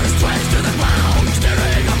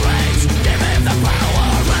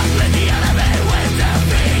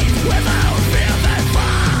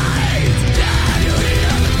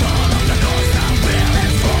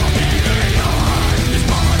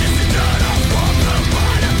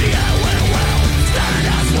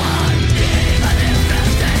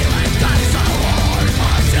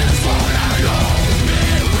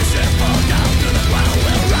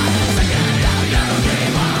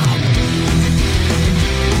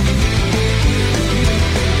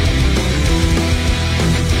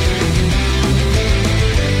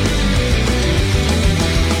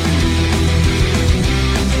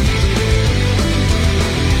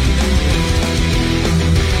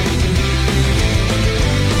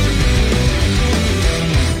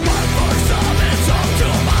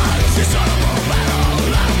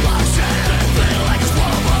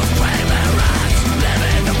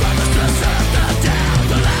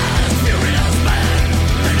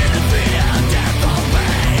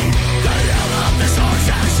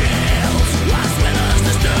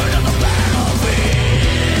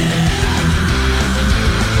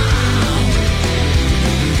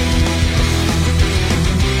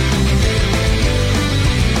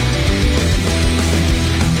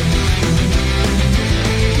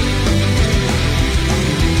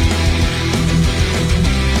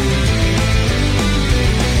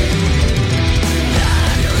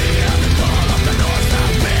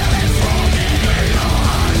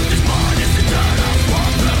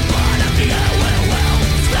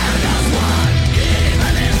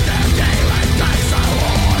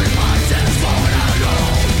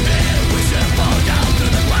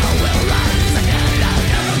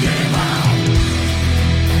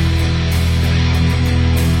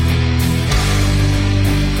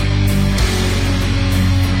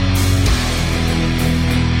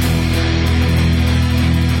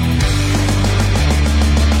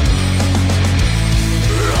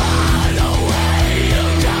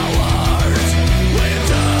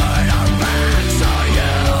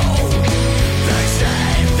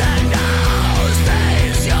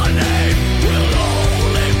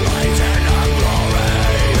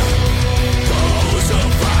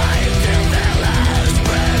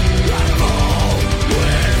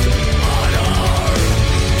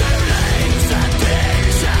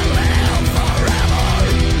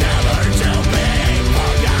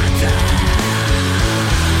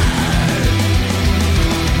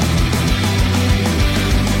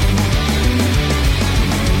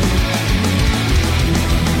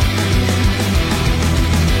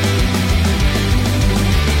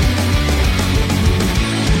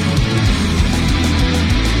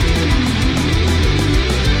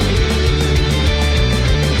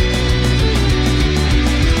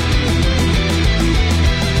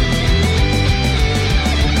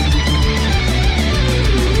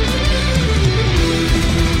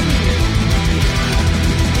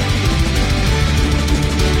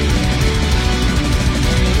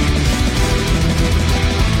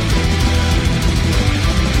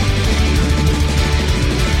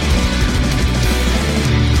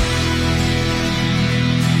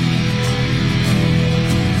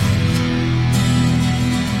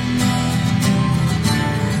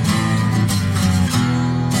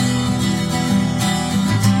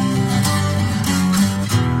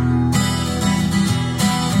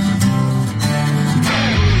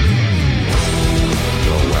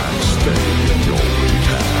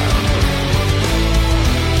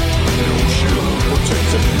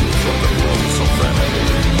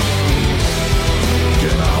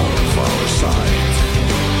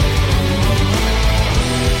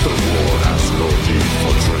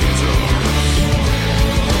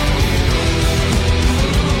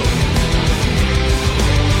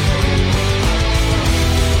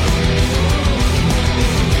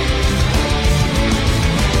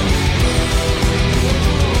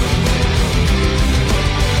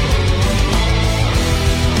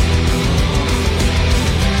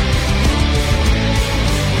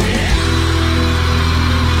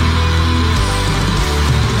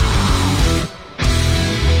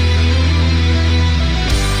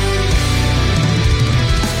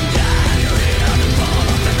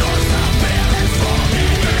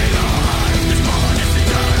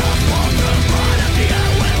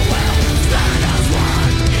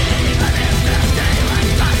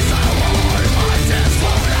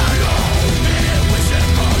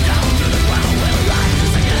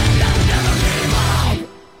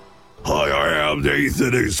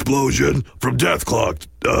Nathan Explosion from Death Clock.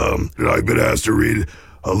 I've been asked to read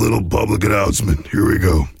a little public announcement. Here we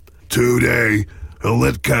go. Today,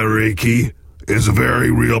 lit karaoke is a very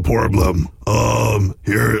real problem.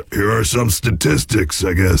 Here are some statistics,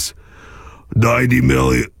 I guess. 90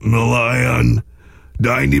 million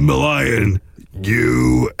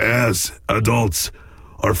U.S. adults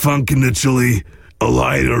are functionally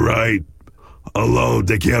illiterate. Alone,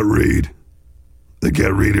 they can't read. They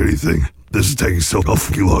can't read anything. This is taking so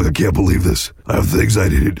fucking long. I can't believe this. I have things I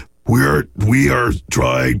need. We are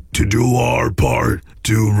trying to do our part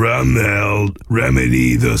to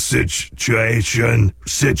remedy the situation.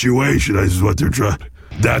 Is what they're trying.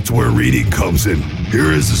 That's where reading comes in.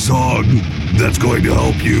 Here is a song that's going to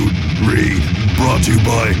help you read. Brought to you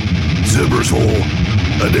by Zimmer's Hole,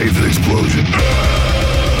 a Nathan Explosion.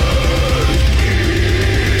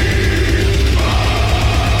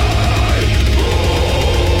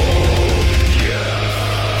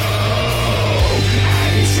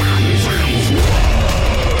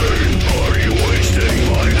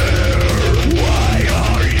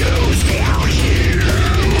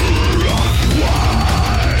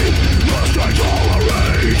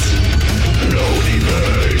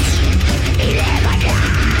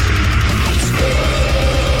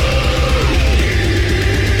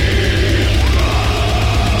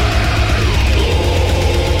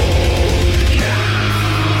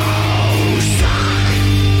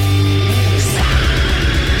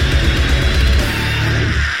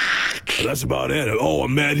 That's about it. Oh, a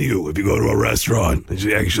menu. If you go to a restaurant,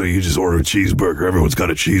 actually, you just order a cheeseburger. Everyone's got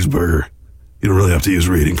a cheeseburger. You don't really have to use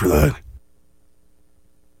reading for that.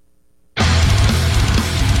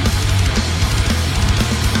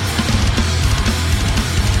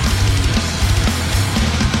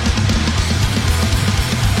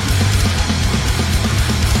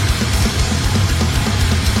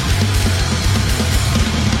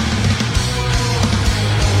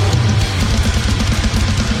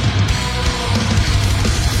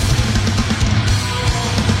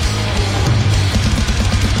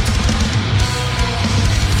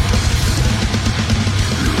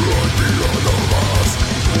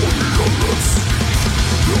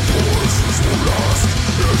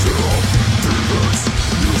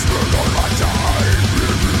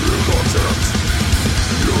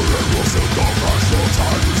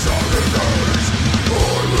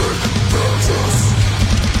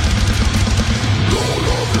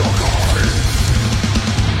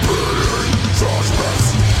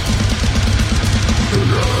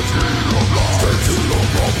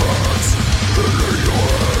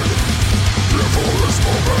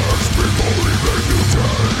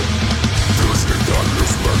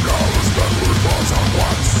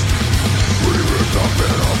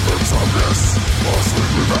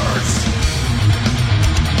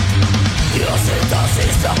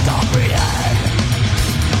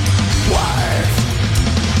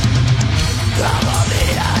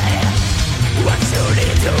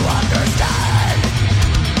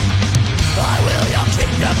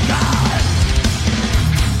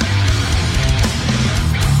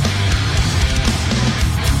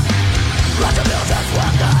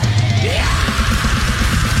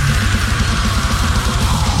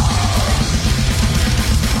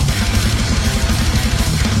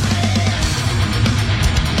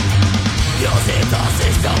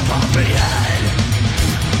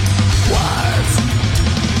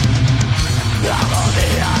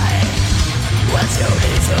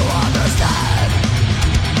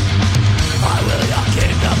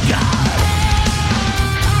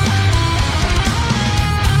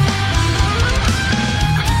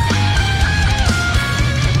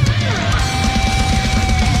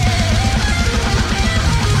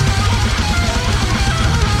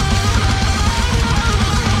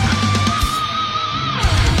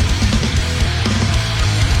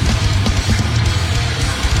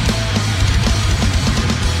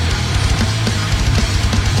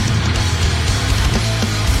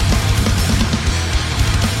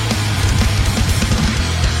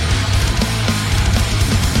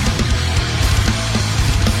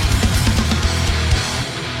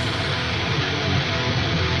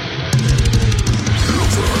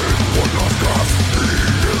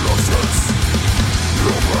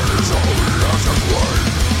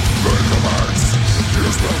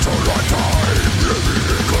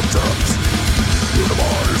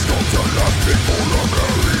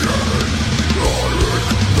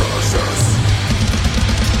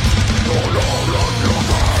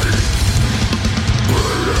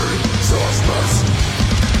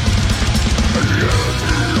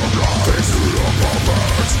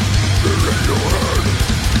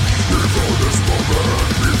 Before this moment,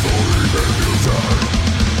 before he made you turn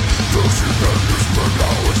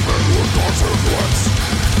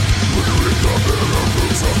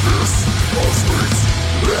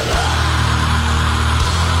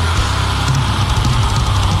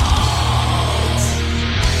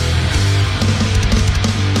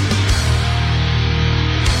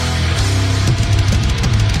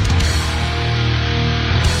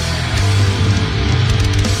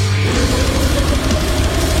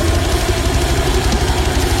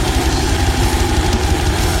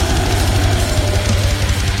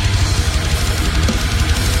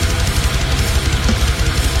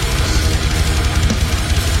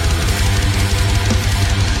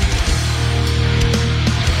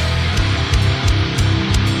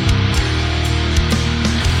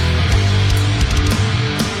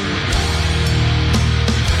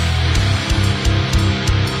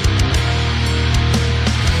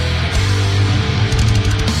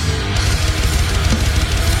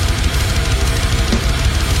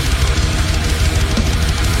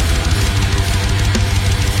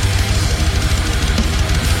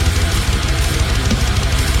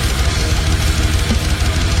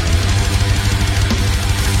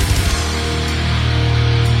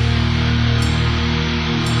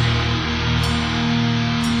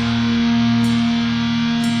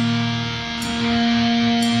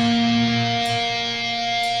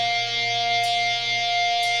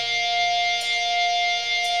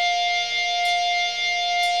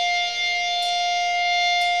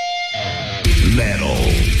Metal.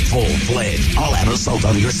 Full-fledged, all-out assault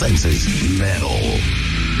on your senses. Metal.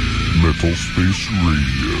 Metal Space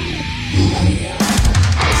Radio.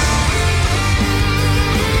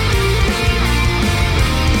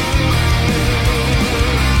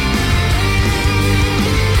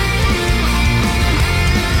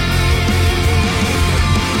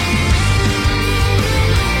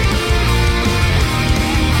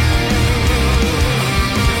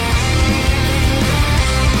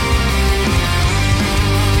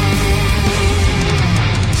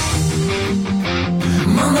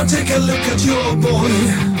 Mama, take a look at your boy.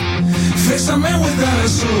 Face a man without a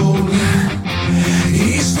soul.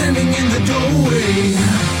 He's standing in the doorway.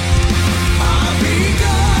 I'll be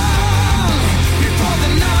gone before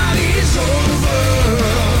the night is over.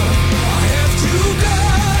 I have to go.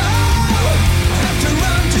 I have to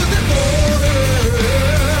run to the border.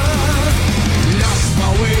 Lost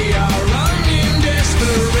my way, I run in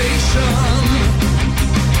desperation.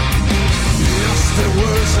 Lost the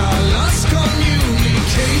words, I lost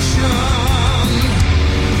communication.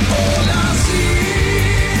 All I see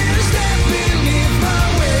is that beneath my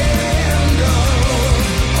window.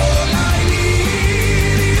 All I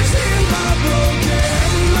need is in my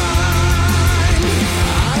broken mind.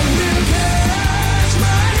 I will catch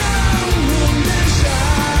my own wounded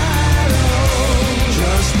shadow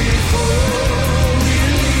just before we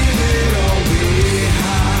leave it all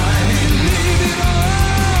behind. Leave it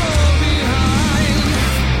all behind.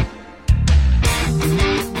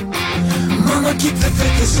 Mama, keep the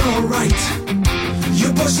faith, it's alright.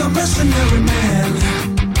 Your boy's a mercenary man,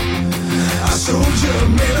 a soldier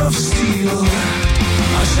made of steel.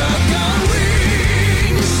 A shotgun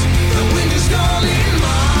rings, the wind is calling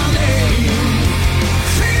my name.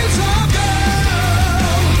 Fields of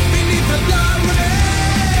gold beneath the blood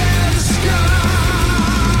red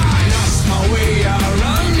sky. Lost my way, I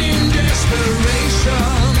run in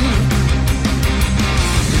desperation.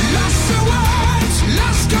 Lost the words,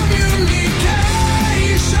 lost communication.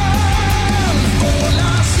 All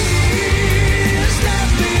I see is that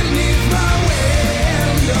beneath my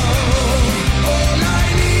window. All I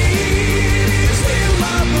need is in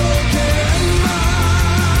my broken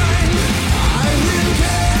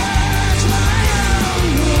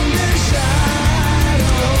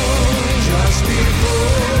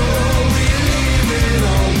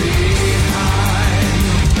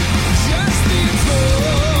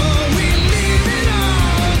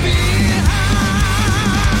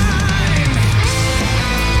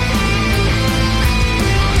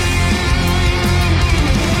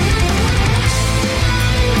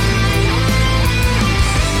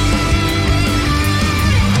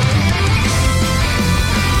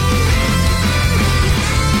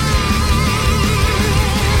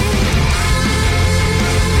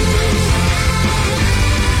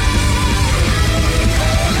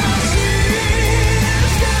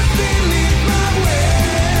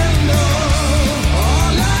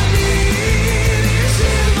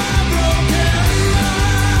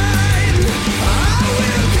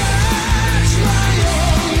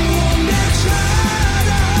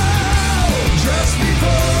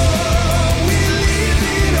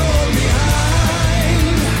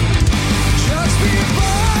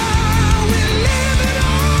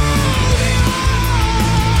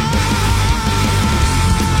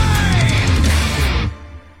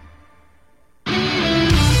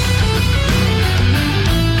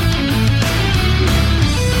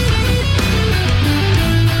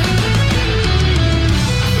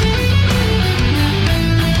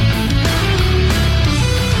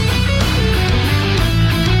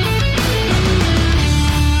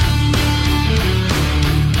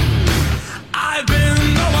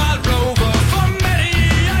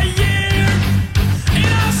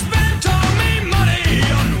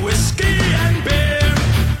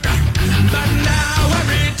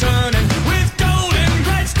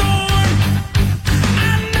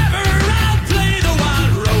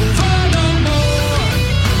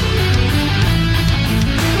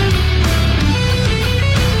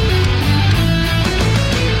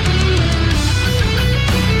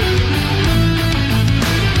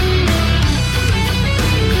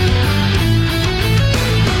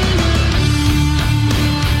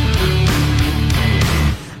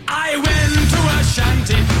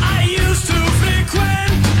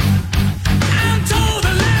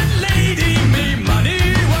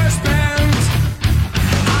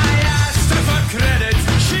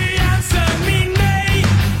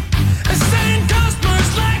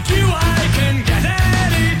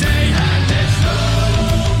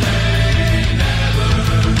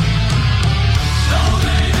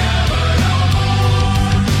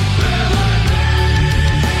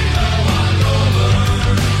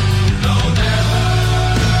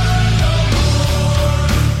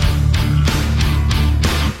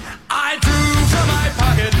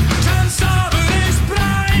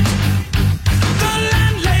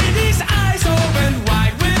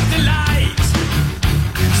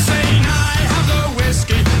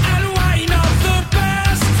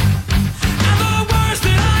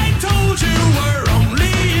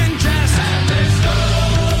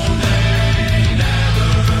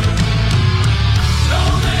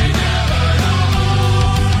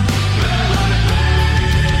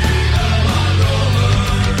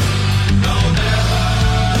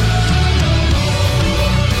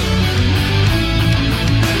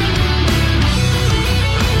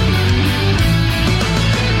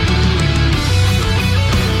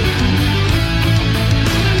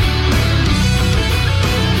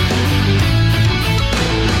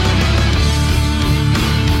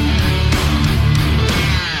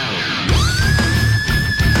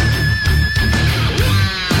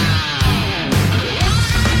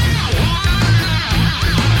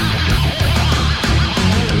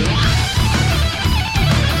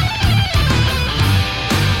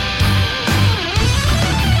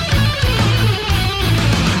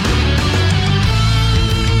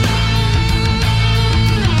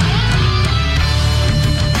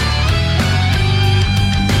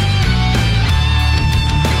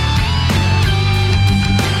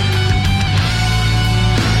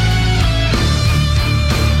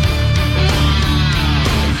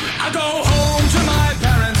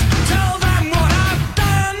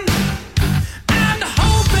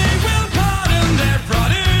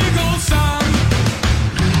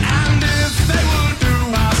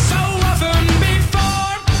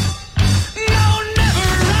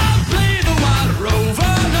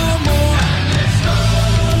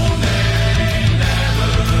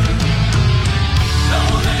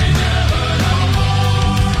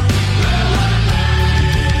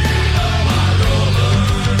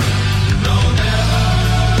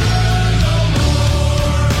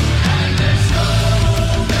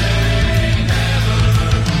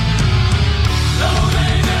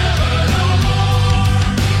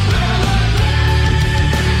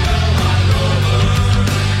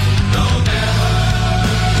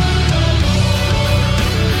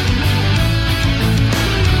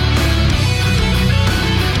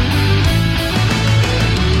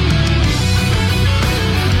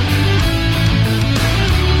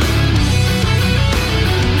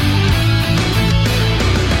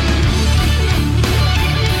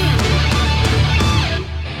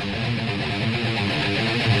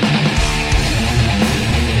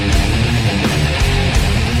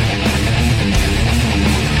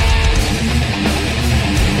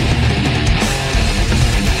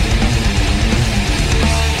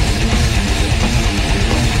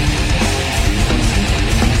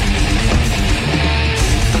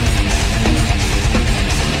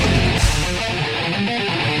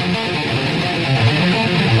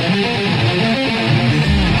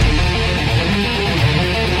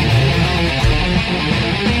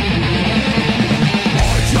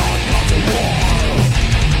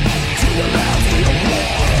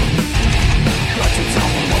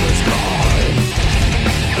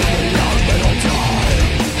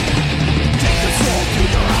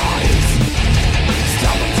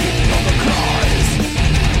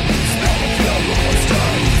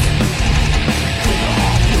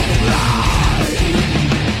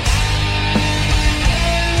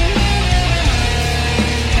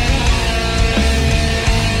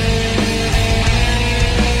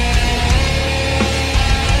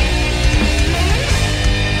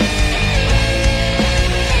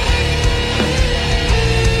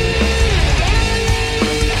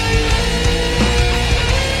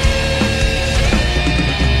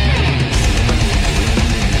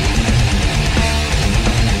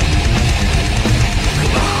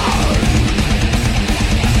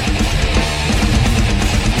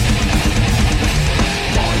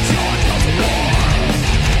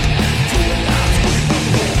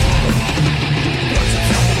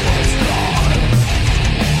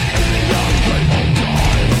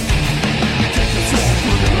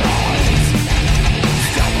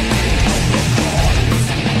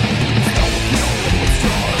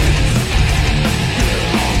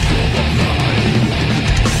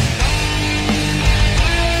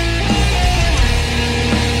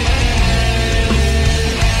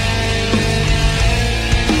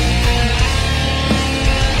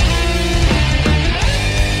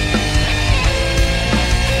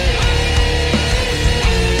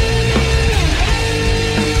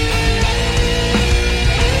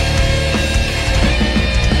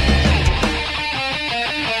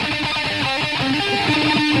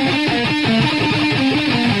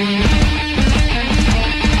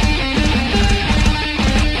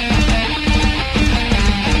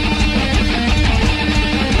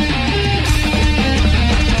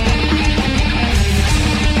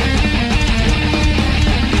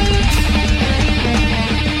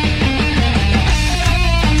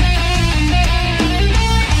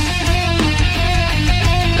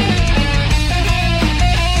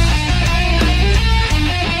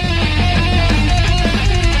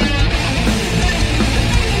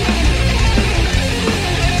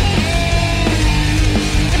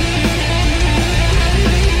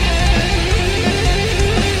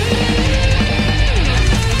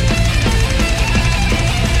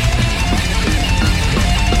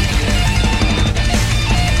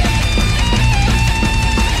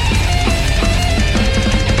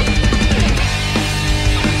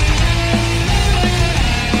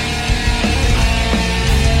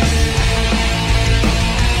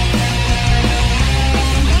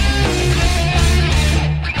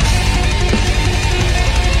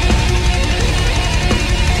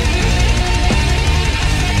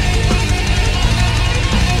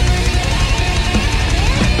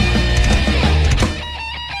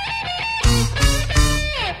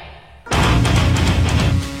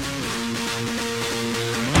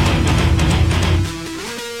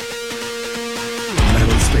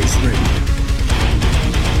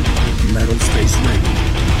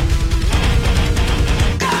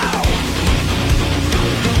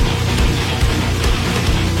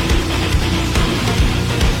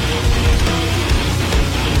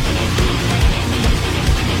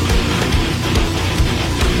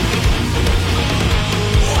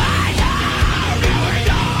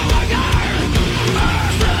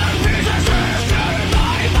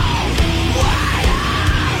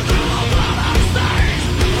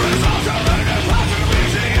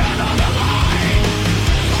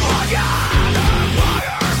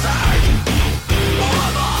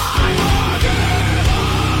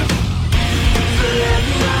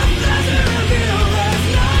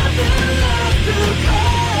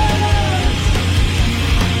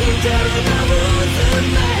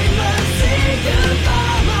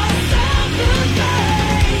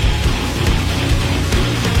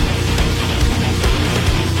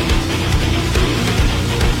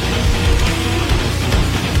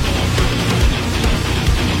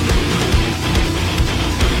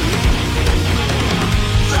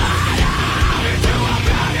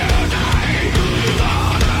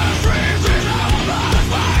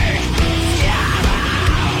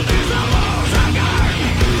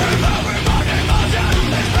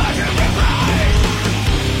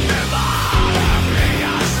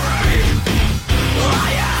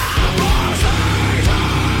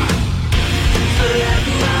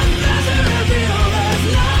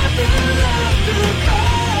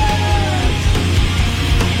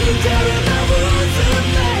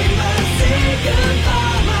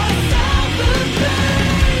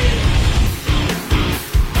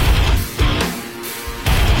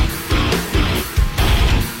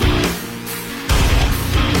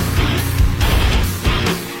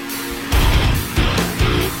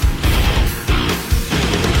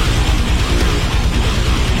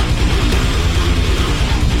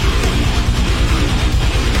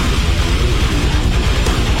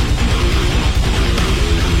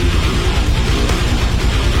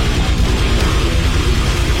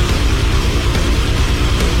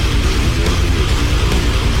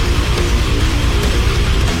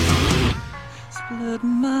cut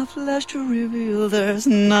my flesh to reveal there's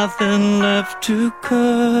nothing left to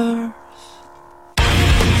curse.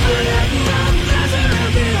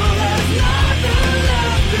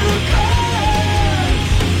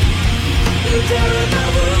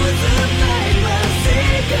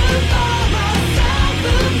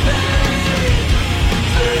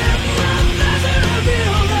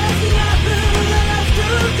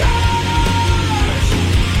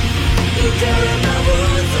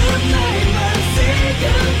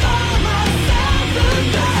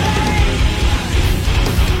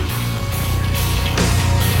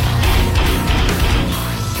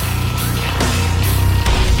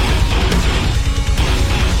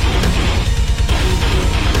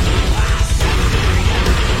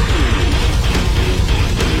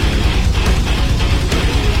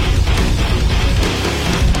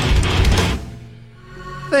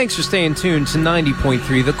 Thanks for staying tuned to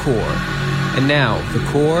 90.3 The Core. And now, The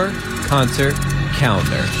Core Concert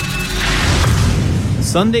Calendar.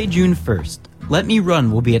 Sunday, June 1st, Let Me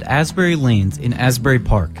Run will be at Asbury Lanes in Asbury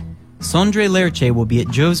Park. Sondre Lerche will be at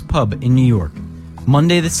Joe's Pub in New York.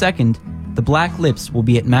 Monday the 2nd, The Black Lips will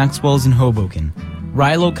be at Maxwell's in Hoboken.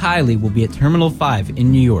 Rilo Kiley will be at Terminal 5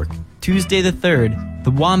 in New York. Tuesday the 3rd,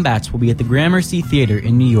 The Wombats will be at the Gramercy Theater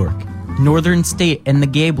in New York. Northern State and the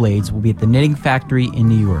Gay Blades will be at the Knitting Factory in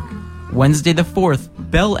New York. Wednesday the 4th,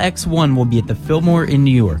 Bell X1 will be at the Fillmore in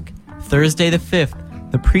New York. Thursday the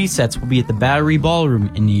 5th, The Presets will be at the Battery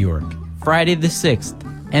Ballroom in New York. Friday the 6th,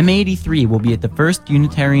 M83 will be at the First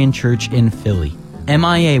Unitarian Church in Philly.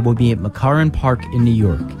 MIA will be at McCarran Park in New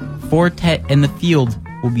York. Fortet and the Field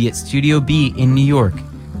will be at Studio B in New York.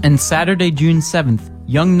 And Saturday, June 7th,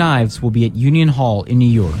 Young Knives will be at Union Hall in New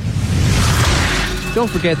York. Don't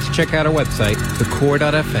forget to check out our website,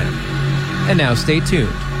 thecore.fm. And now stay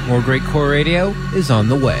tuned. More great Core Radio is on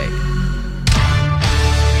the way.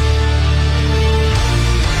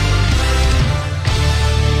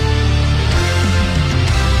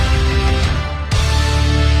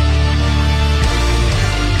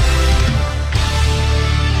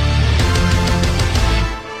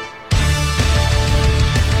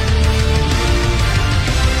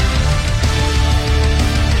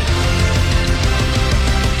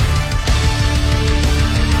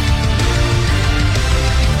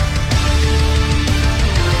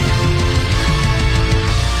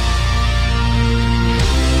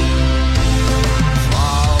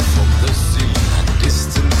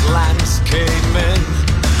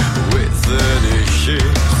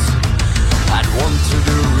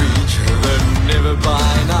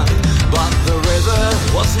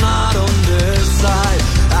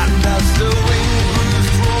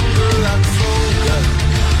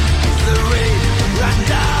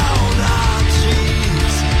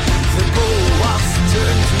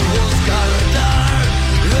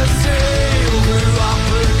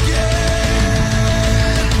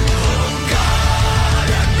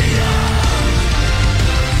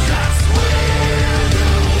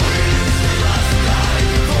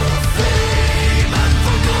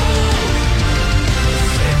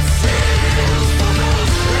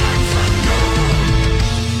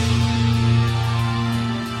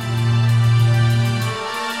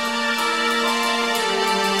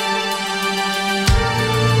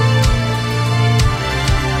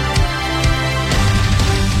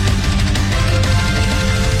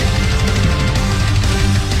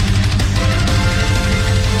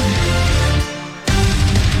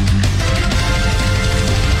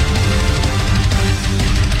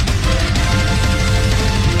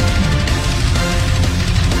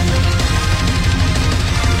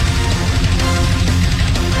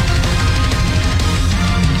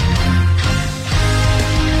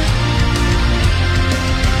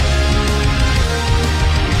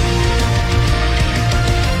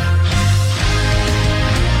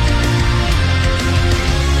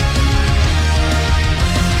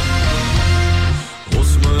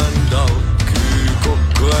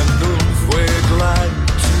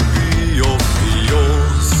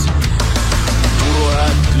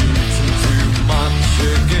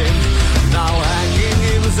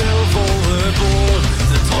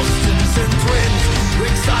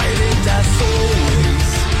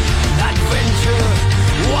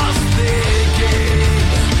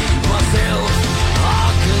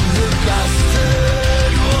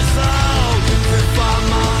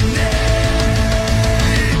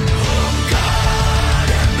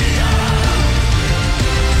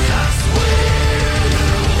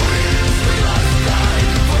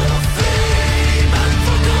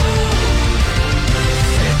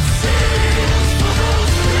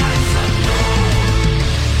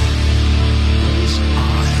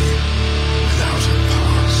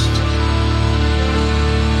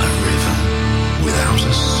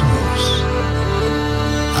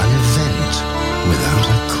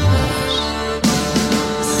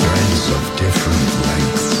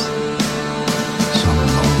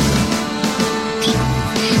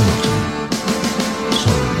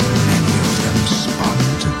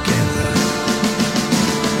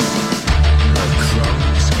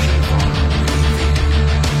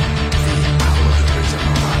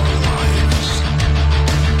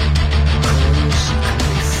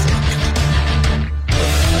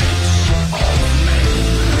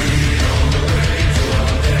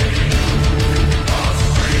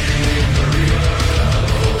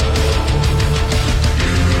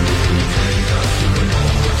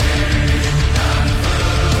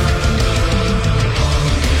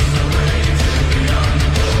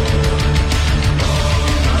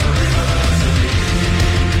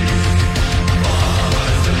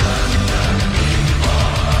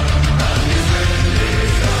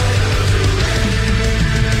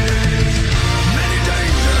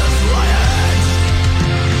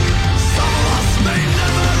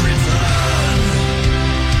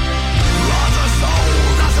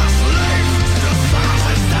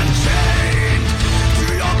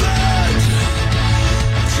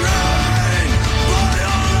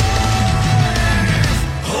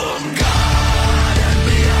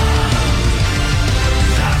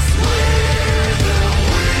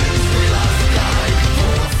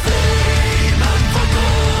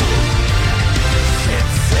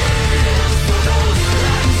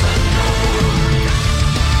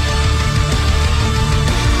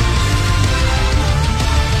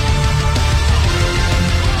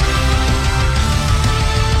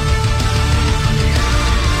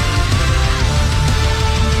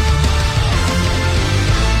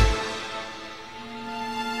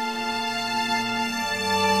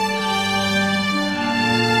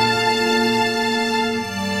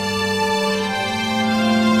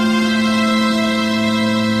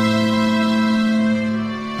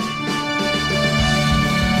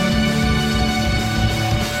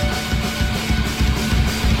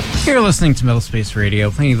 You're listening to Metal Space Radio,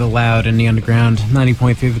 playing the loud and the underground,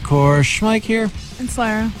 90.3 The Core. Schmike here. And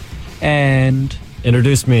Slara. And...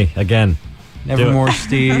 Introduce me again. Nevermore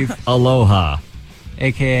Steve. Aloha.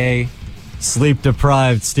 A.K.A.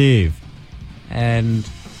 Sleep-deprived Steve. And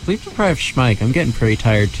sleep-deprived Schmike. I'm getting pretty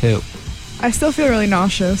tired, too. I still feel really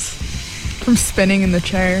nauseous from spinning in the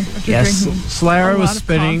chair after Yes, drinking Slara a was lot of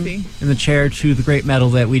spinning coffee. in the chair to the great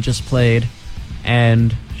metal that we just played,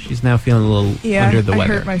 and she's now feeling a little under the I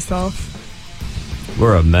weather. hurt myself.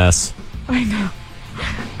 We're a mess. I know.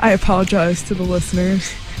 I apologize to the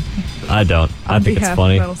listeners. I don't. I On think it's behalf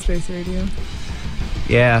funny. of Metal Space Radio.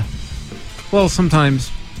 Yeah. Well,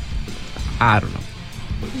 sometimes, I don't know.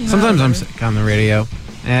 Yeah, Sometimes I'm whatever. sick on the radio,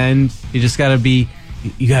 and you just gotta be,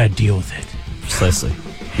 you gotta deal with it. Precisely.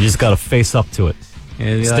 You just gotta face up to it.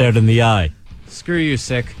 And be Stare it like, in the eye. Screw you,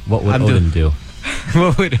 sick. What would I'm Odin do?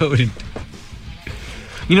 What would Odin do?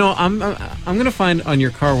 You know, I'm gonna find on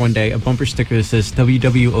your car one day a bumper sticker that says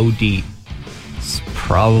WWOD. It's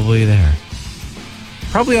probably there.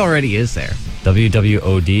 Probably already is there.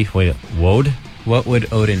 WWOD. Wait, Wode? What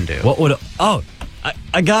would Odin do? What would... Oh,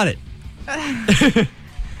 I got it.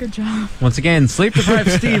 Good job. Once again, sleep deprived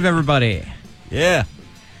Steve, everybody. Yeah.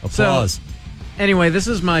 Applause. So, anyway, this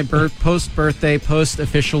is my post-birthday,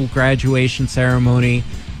 post-official graduation ceremony.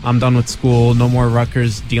 I'm done with school. No more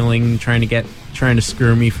Rutgers trying to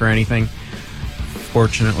screw me for anything.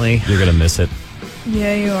 Fortunately. You're gonna miss it.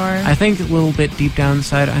 Yeah, you are. I think a little bit deep down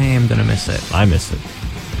inside, I am gonna miss it. I miss it.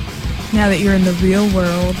 Now that you're in the real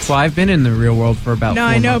world. Well, I've been in the real world for about 4 No,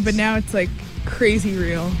 months. I know, but now it's like crazy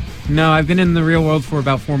real. No, I've been in the real world for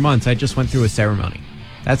about 4 months. I just went through a ceremony.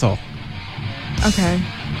 That's all. Okay.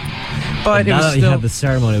 But it now was that still... you have the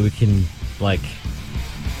ceremony, we can, like...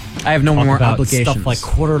 I have no talk more about obligations. stuff like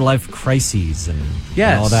quarter-life crises and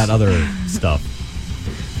Yes. all that other stuff.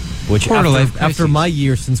 Which Quarter-life after crises. my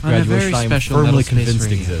year since On a very graduation, I am special firmly Metal Space convinced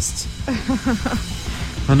Radio. exists.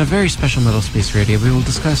 On a very special Metal Space Radio, we will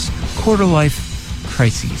discuss quarter-life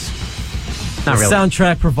crises. Not really.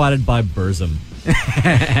 Soundtrack provided by Burzum.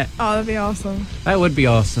 Oh, that'd be awesome. That would be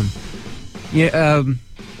awesome. Yeah.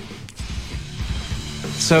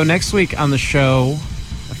 So next week on the show,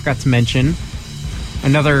 I forgot to mention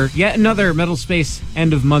yet another Metal Space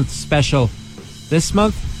end of month special. This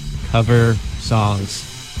month, cover songs,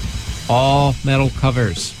 all metal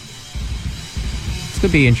covers. It's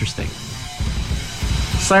gonna be interesting.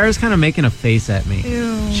 Slara's kind of making a face at me.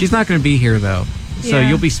 Ew. She's not gonna be here though, so Yeah.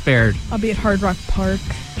 you'll be spared. I'll be at Hard Rock Park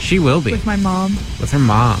She will be with my mom. with her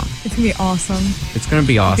mom. It's gonna be awesome. It's gonna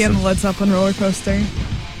be I'll be on awesome. the Led Zeppelin roller coaster.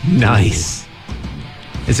 Nice.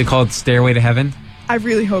 Is it called Stairway to Heaven? I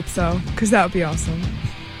really hope so, because that would be awesome.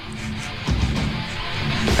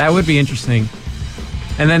 That would be interesting.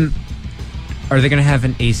 And then, are they going to have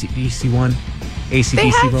an AC/DC one?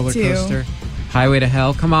 AC/DC have roller to. coaster? Highway to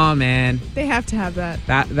Hell? Come on, man. They have to have that.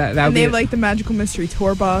 That would And be... they have like the Magical Mystery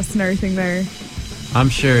Tour bus and everything there. I'm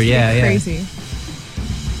sure, yeah, yeah. Crazy.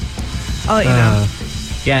 I'll let you know.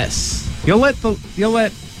 Yes. You'll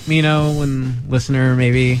let me know when listener,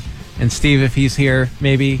 maybe. And Steve, if he's here,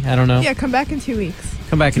 maybe. I don't know. Yeah, come back in 2 weeks.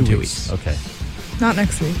 Come back in 2 weeks. Okay. Not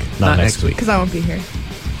next week. Not next week. Because I won't be here.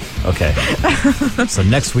 Okay. So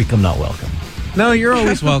next week I'm not welcome. No, you're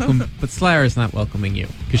always welcome, but Slara's not welcoming you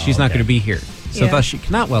because she's not okay. going to be here. So Yeah. thus she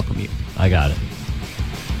cannot welcome you. I got it.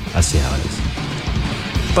 I see how it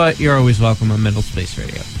is. But you're always welcome on Mental Space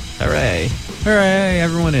Radio. Hooray. Hooray,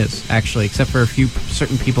 everyone is, actually, except for a few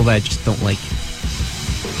certain people that I just don't like.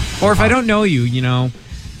 Or if I don't know you, you know,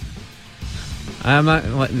 I'm not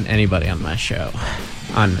letting anybody on my show,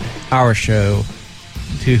 on our show,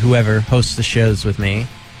 to whoever hosts the shows with me.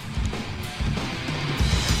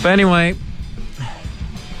 But anyway,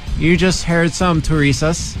 you just heard some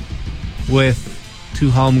Teresas with To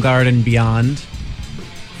Halmgard and Beyond.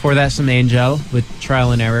 Before that, some Angel with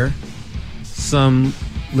Trial and Error. Some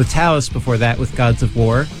Litalis before that with Gods of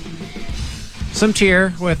War. Some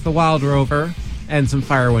Tyr with The Wild Rover. And some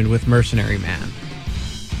Firewind with Mercenary Man.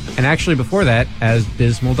 And actually before that, as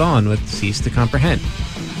Dismal Dawn with Cease to Comprehend.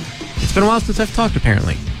 It's been a while since I've talked,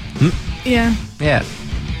 apparently. Yeah. Yeah.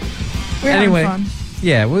 We're Anyway, having fun.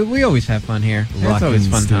 yeah, we always have fun here. It's Rockin' always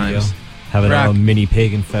fun studio. times. Having Rock. a mini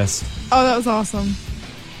pagan fest. Oh, that was awesome.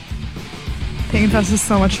 Pagan Fest is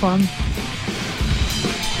so much fun.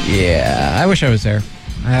 Yeah, I wish I was there.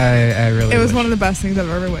 I really It was wish. one of the best things I've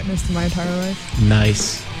ever witnessed in my entire life.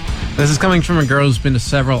 Nice. This is coming from a girl who's been to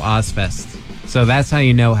several Ozfests. So that's how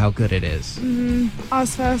you know how good it is.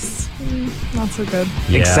 Ozfest, not so good.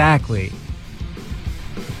 Yeah. Exactly.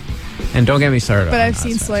 And don't get me started But on I've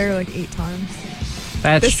seen Ozfest. Slayer like 8 times.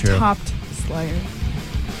 That's this true. topped Slayer.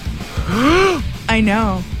 I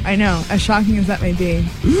know. As shocking as that may be,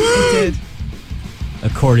 it did.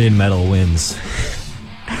 Accordion metal wins.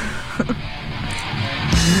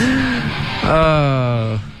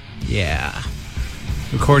 Yeah.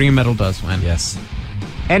 Accordion metal does win. Yes.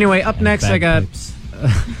 Anyway, up next I got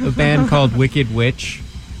a band called Wicked Witch.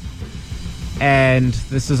 And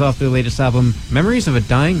this is off their latest album, Memories of a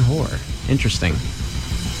Dying Whore. Interesting.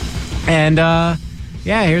 And,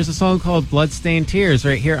 yeah, here's a song called Bloodstained Tears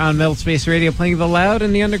right here on Metal Space Radio, playing the loud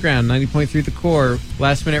and the underground, 90.3 The Core.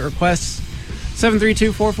 Last minute requests,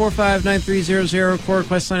 732-445-9300. Core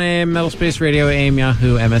requests on AM, Metal Space Radio, AM,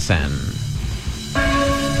 Yahoo, MSN.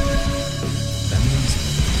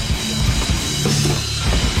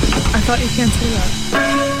 I thought you can't say that.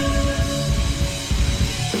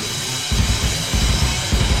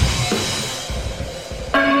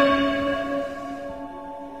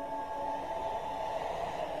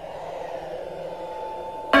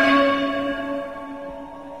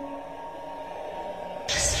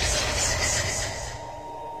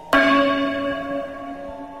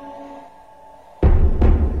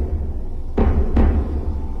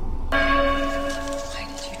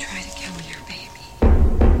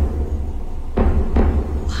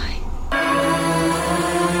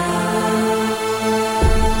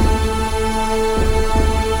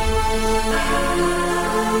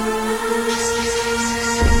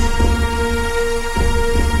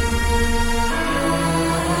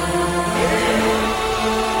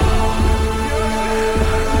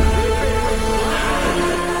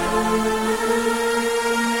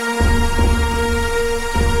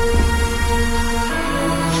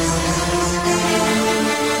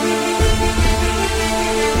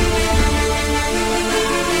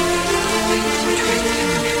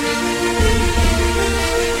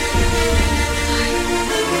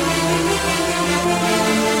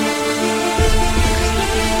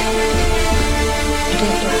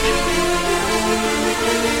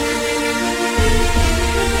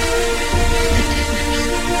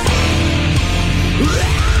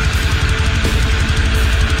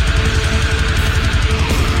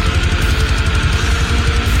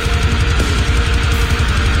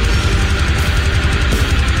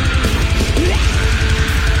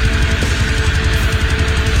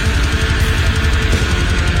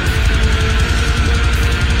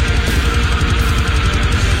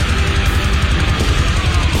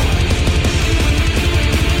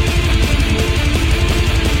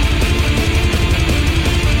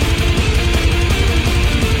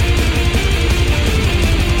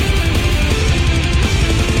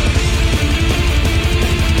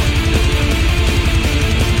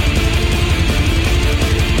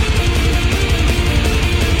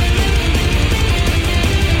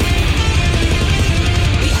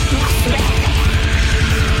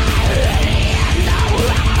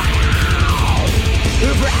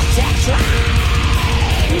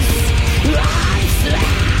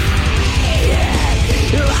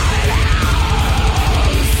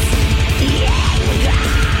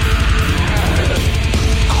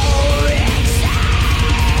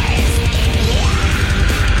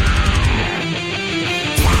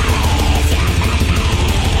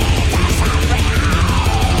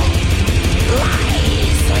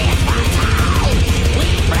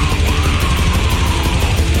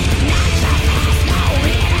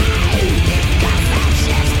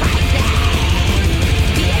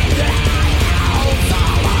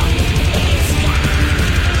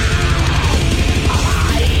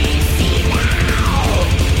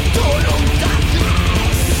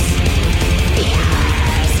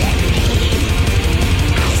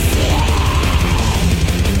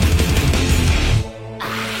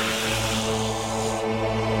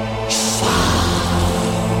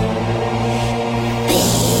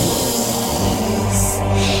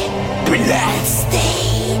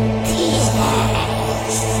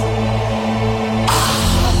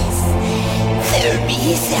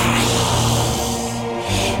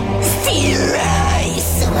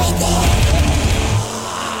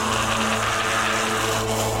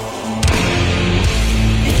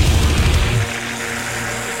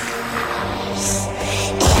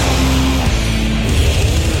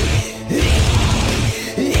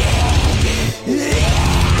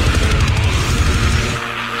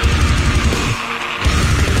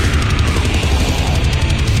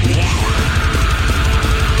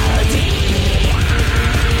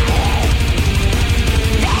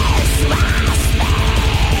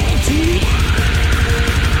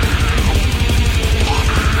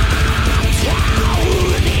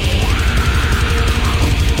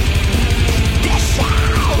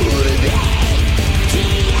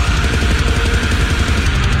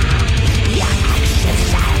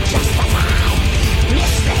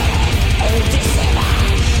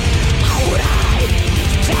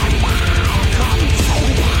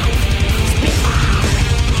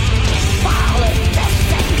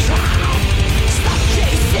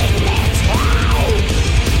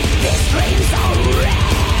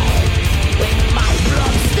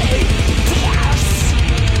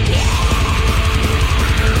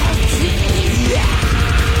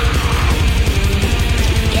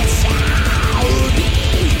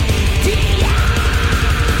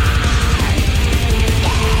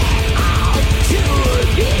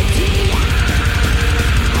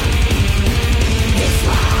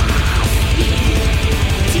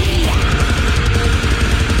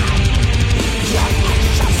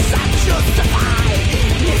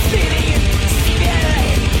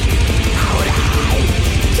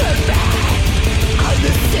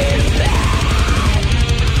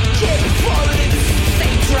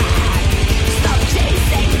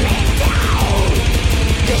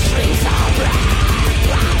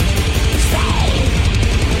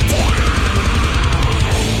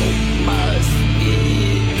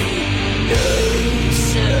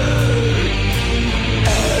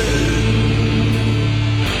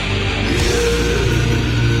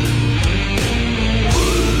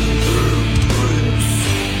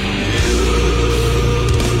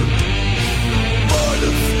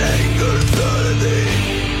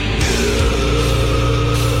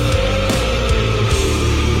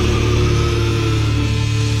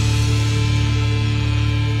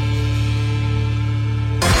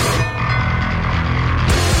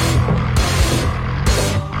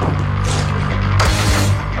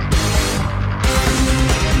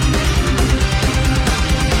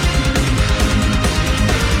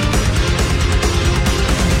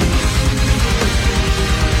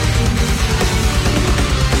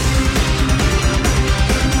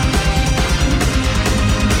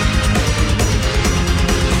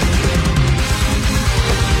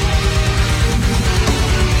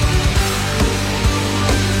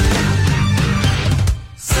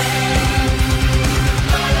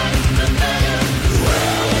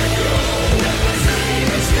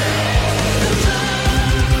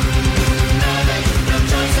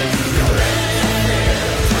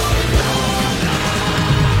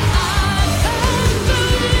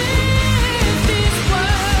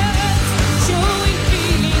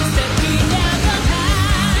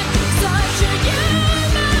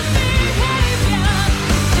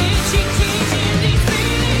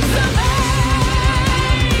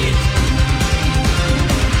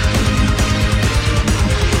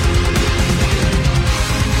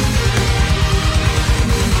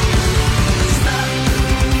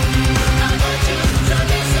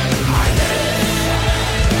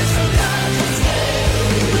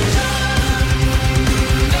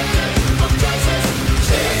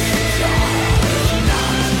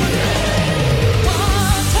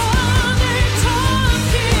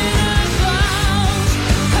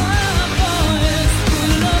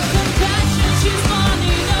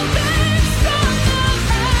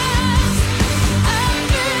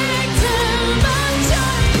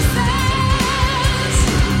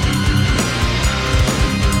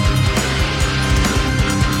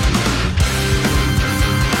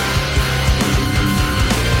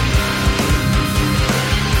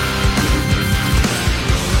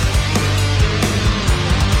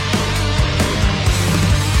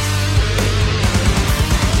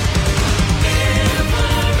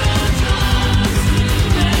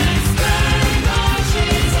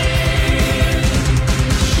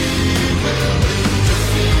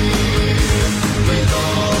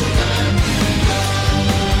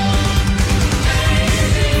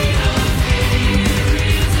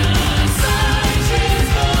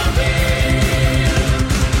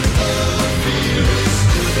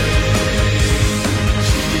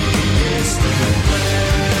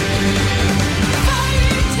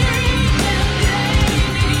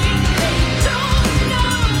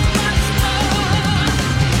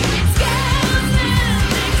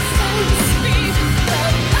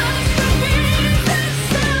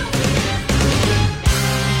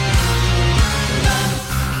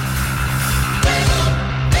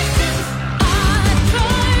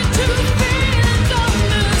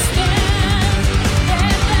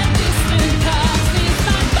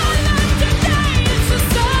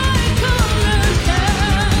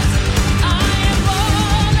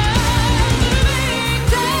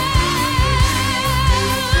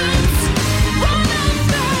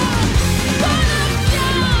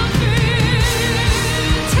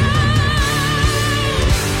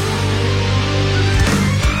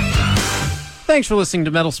 Thanks for listening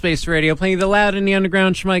to Metal Space Radio, playing the loud and the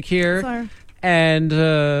underground Schmike here. Sorry.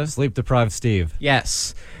 And sleep-deprived Steve.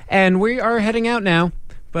 Yes. And we are heading out now,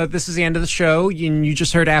 but this is the end of the show. You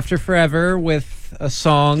just heard After Forever with a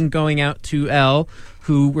song going out to Elle,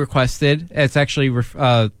 who requested. It's actually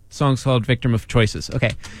song's called Victim of Choices.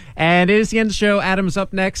 Okay. And it is the end of the show. Adam's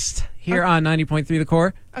up next here on 90.3 The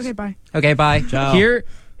Core. Okay, bye. Okay, bye. Ciao. Here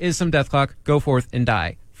is some Death Clock. Go forth and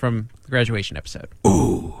die from the graduation episode.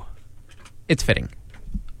 Ooh. It's fitting.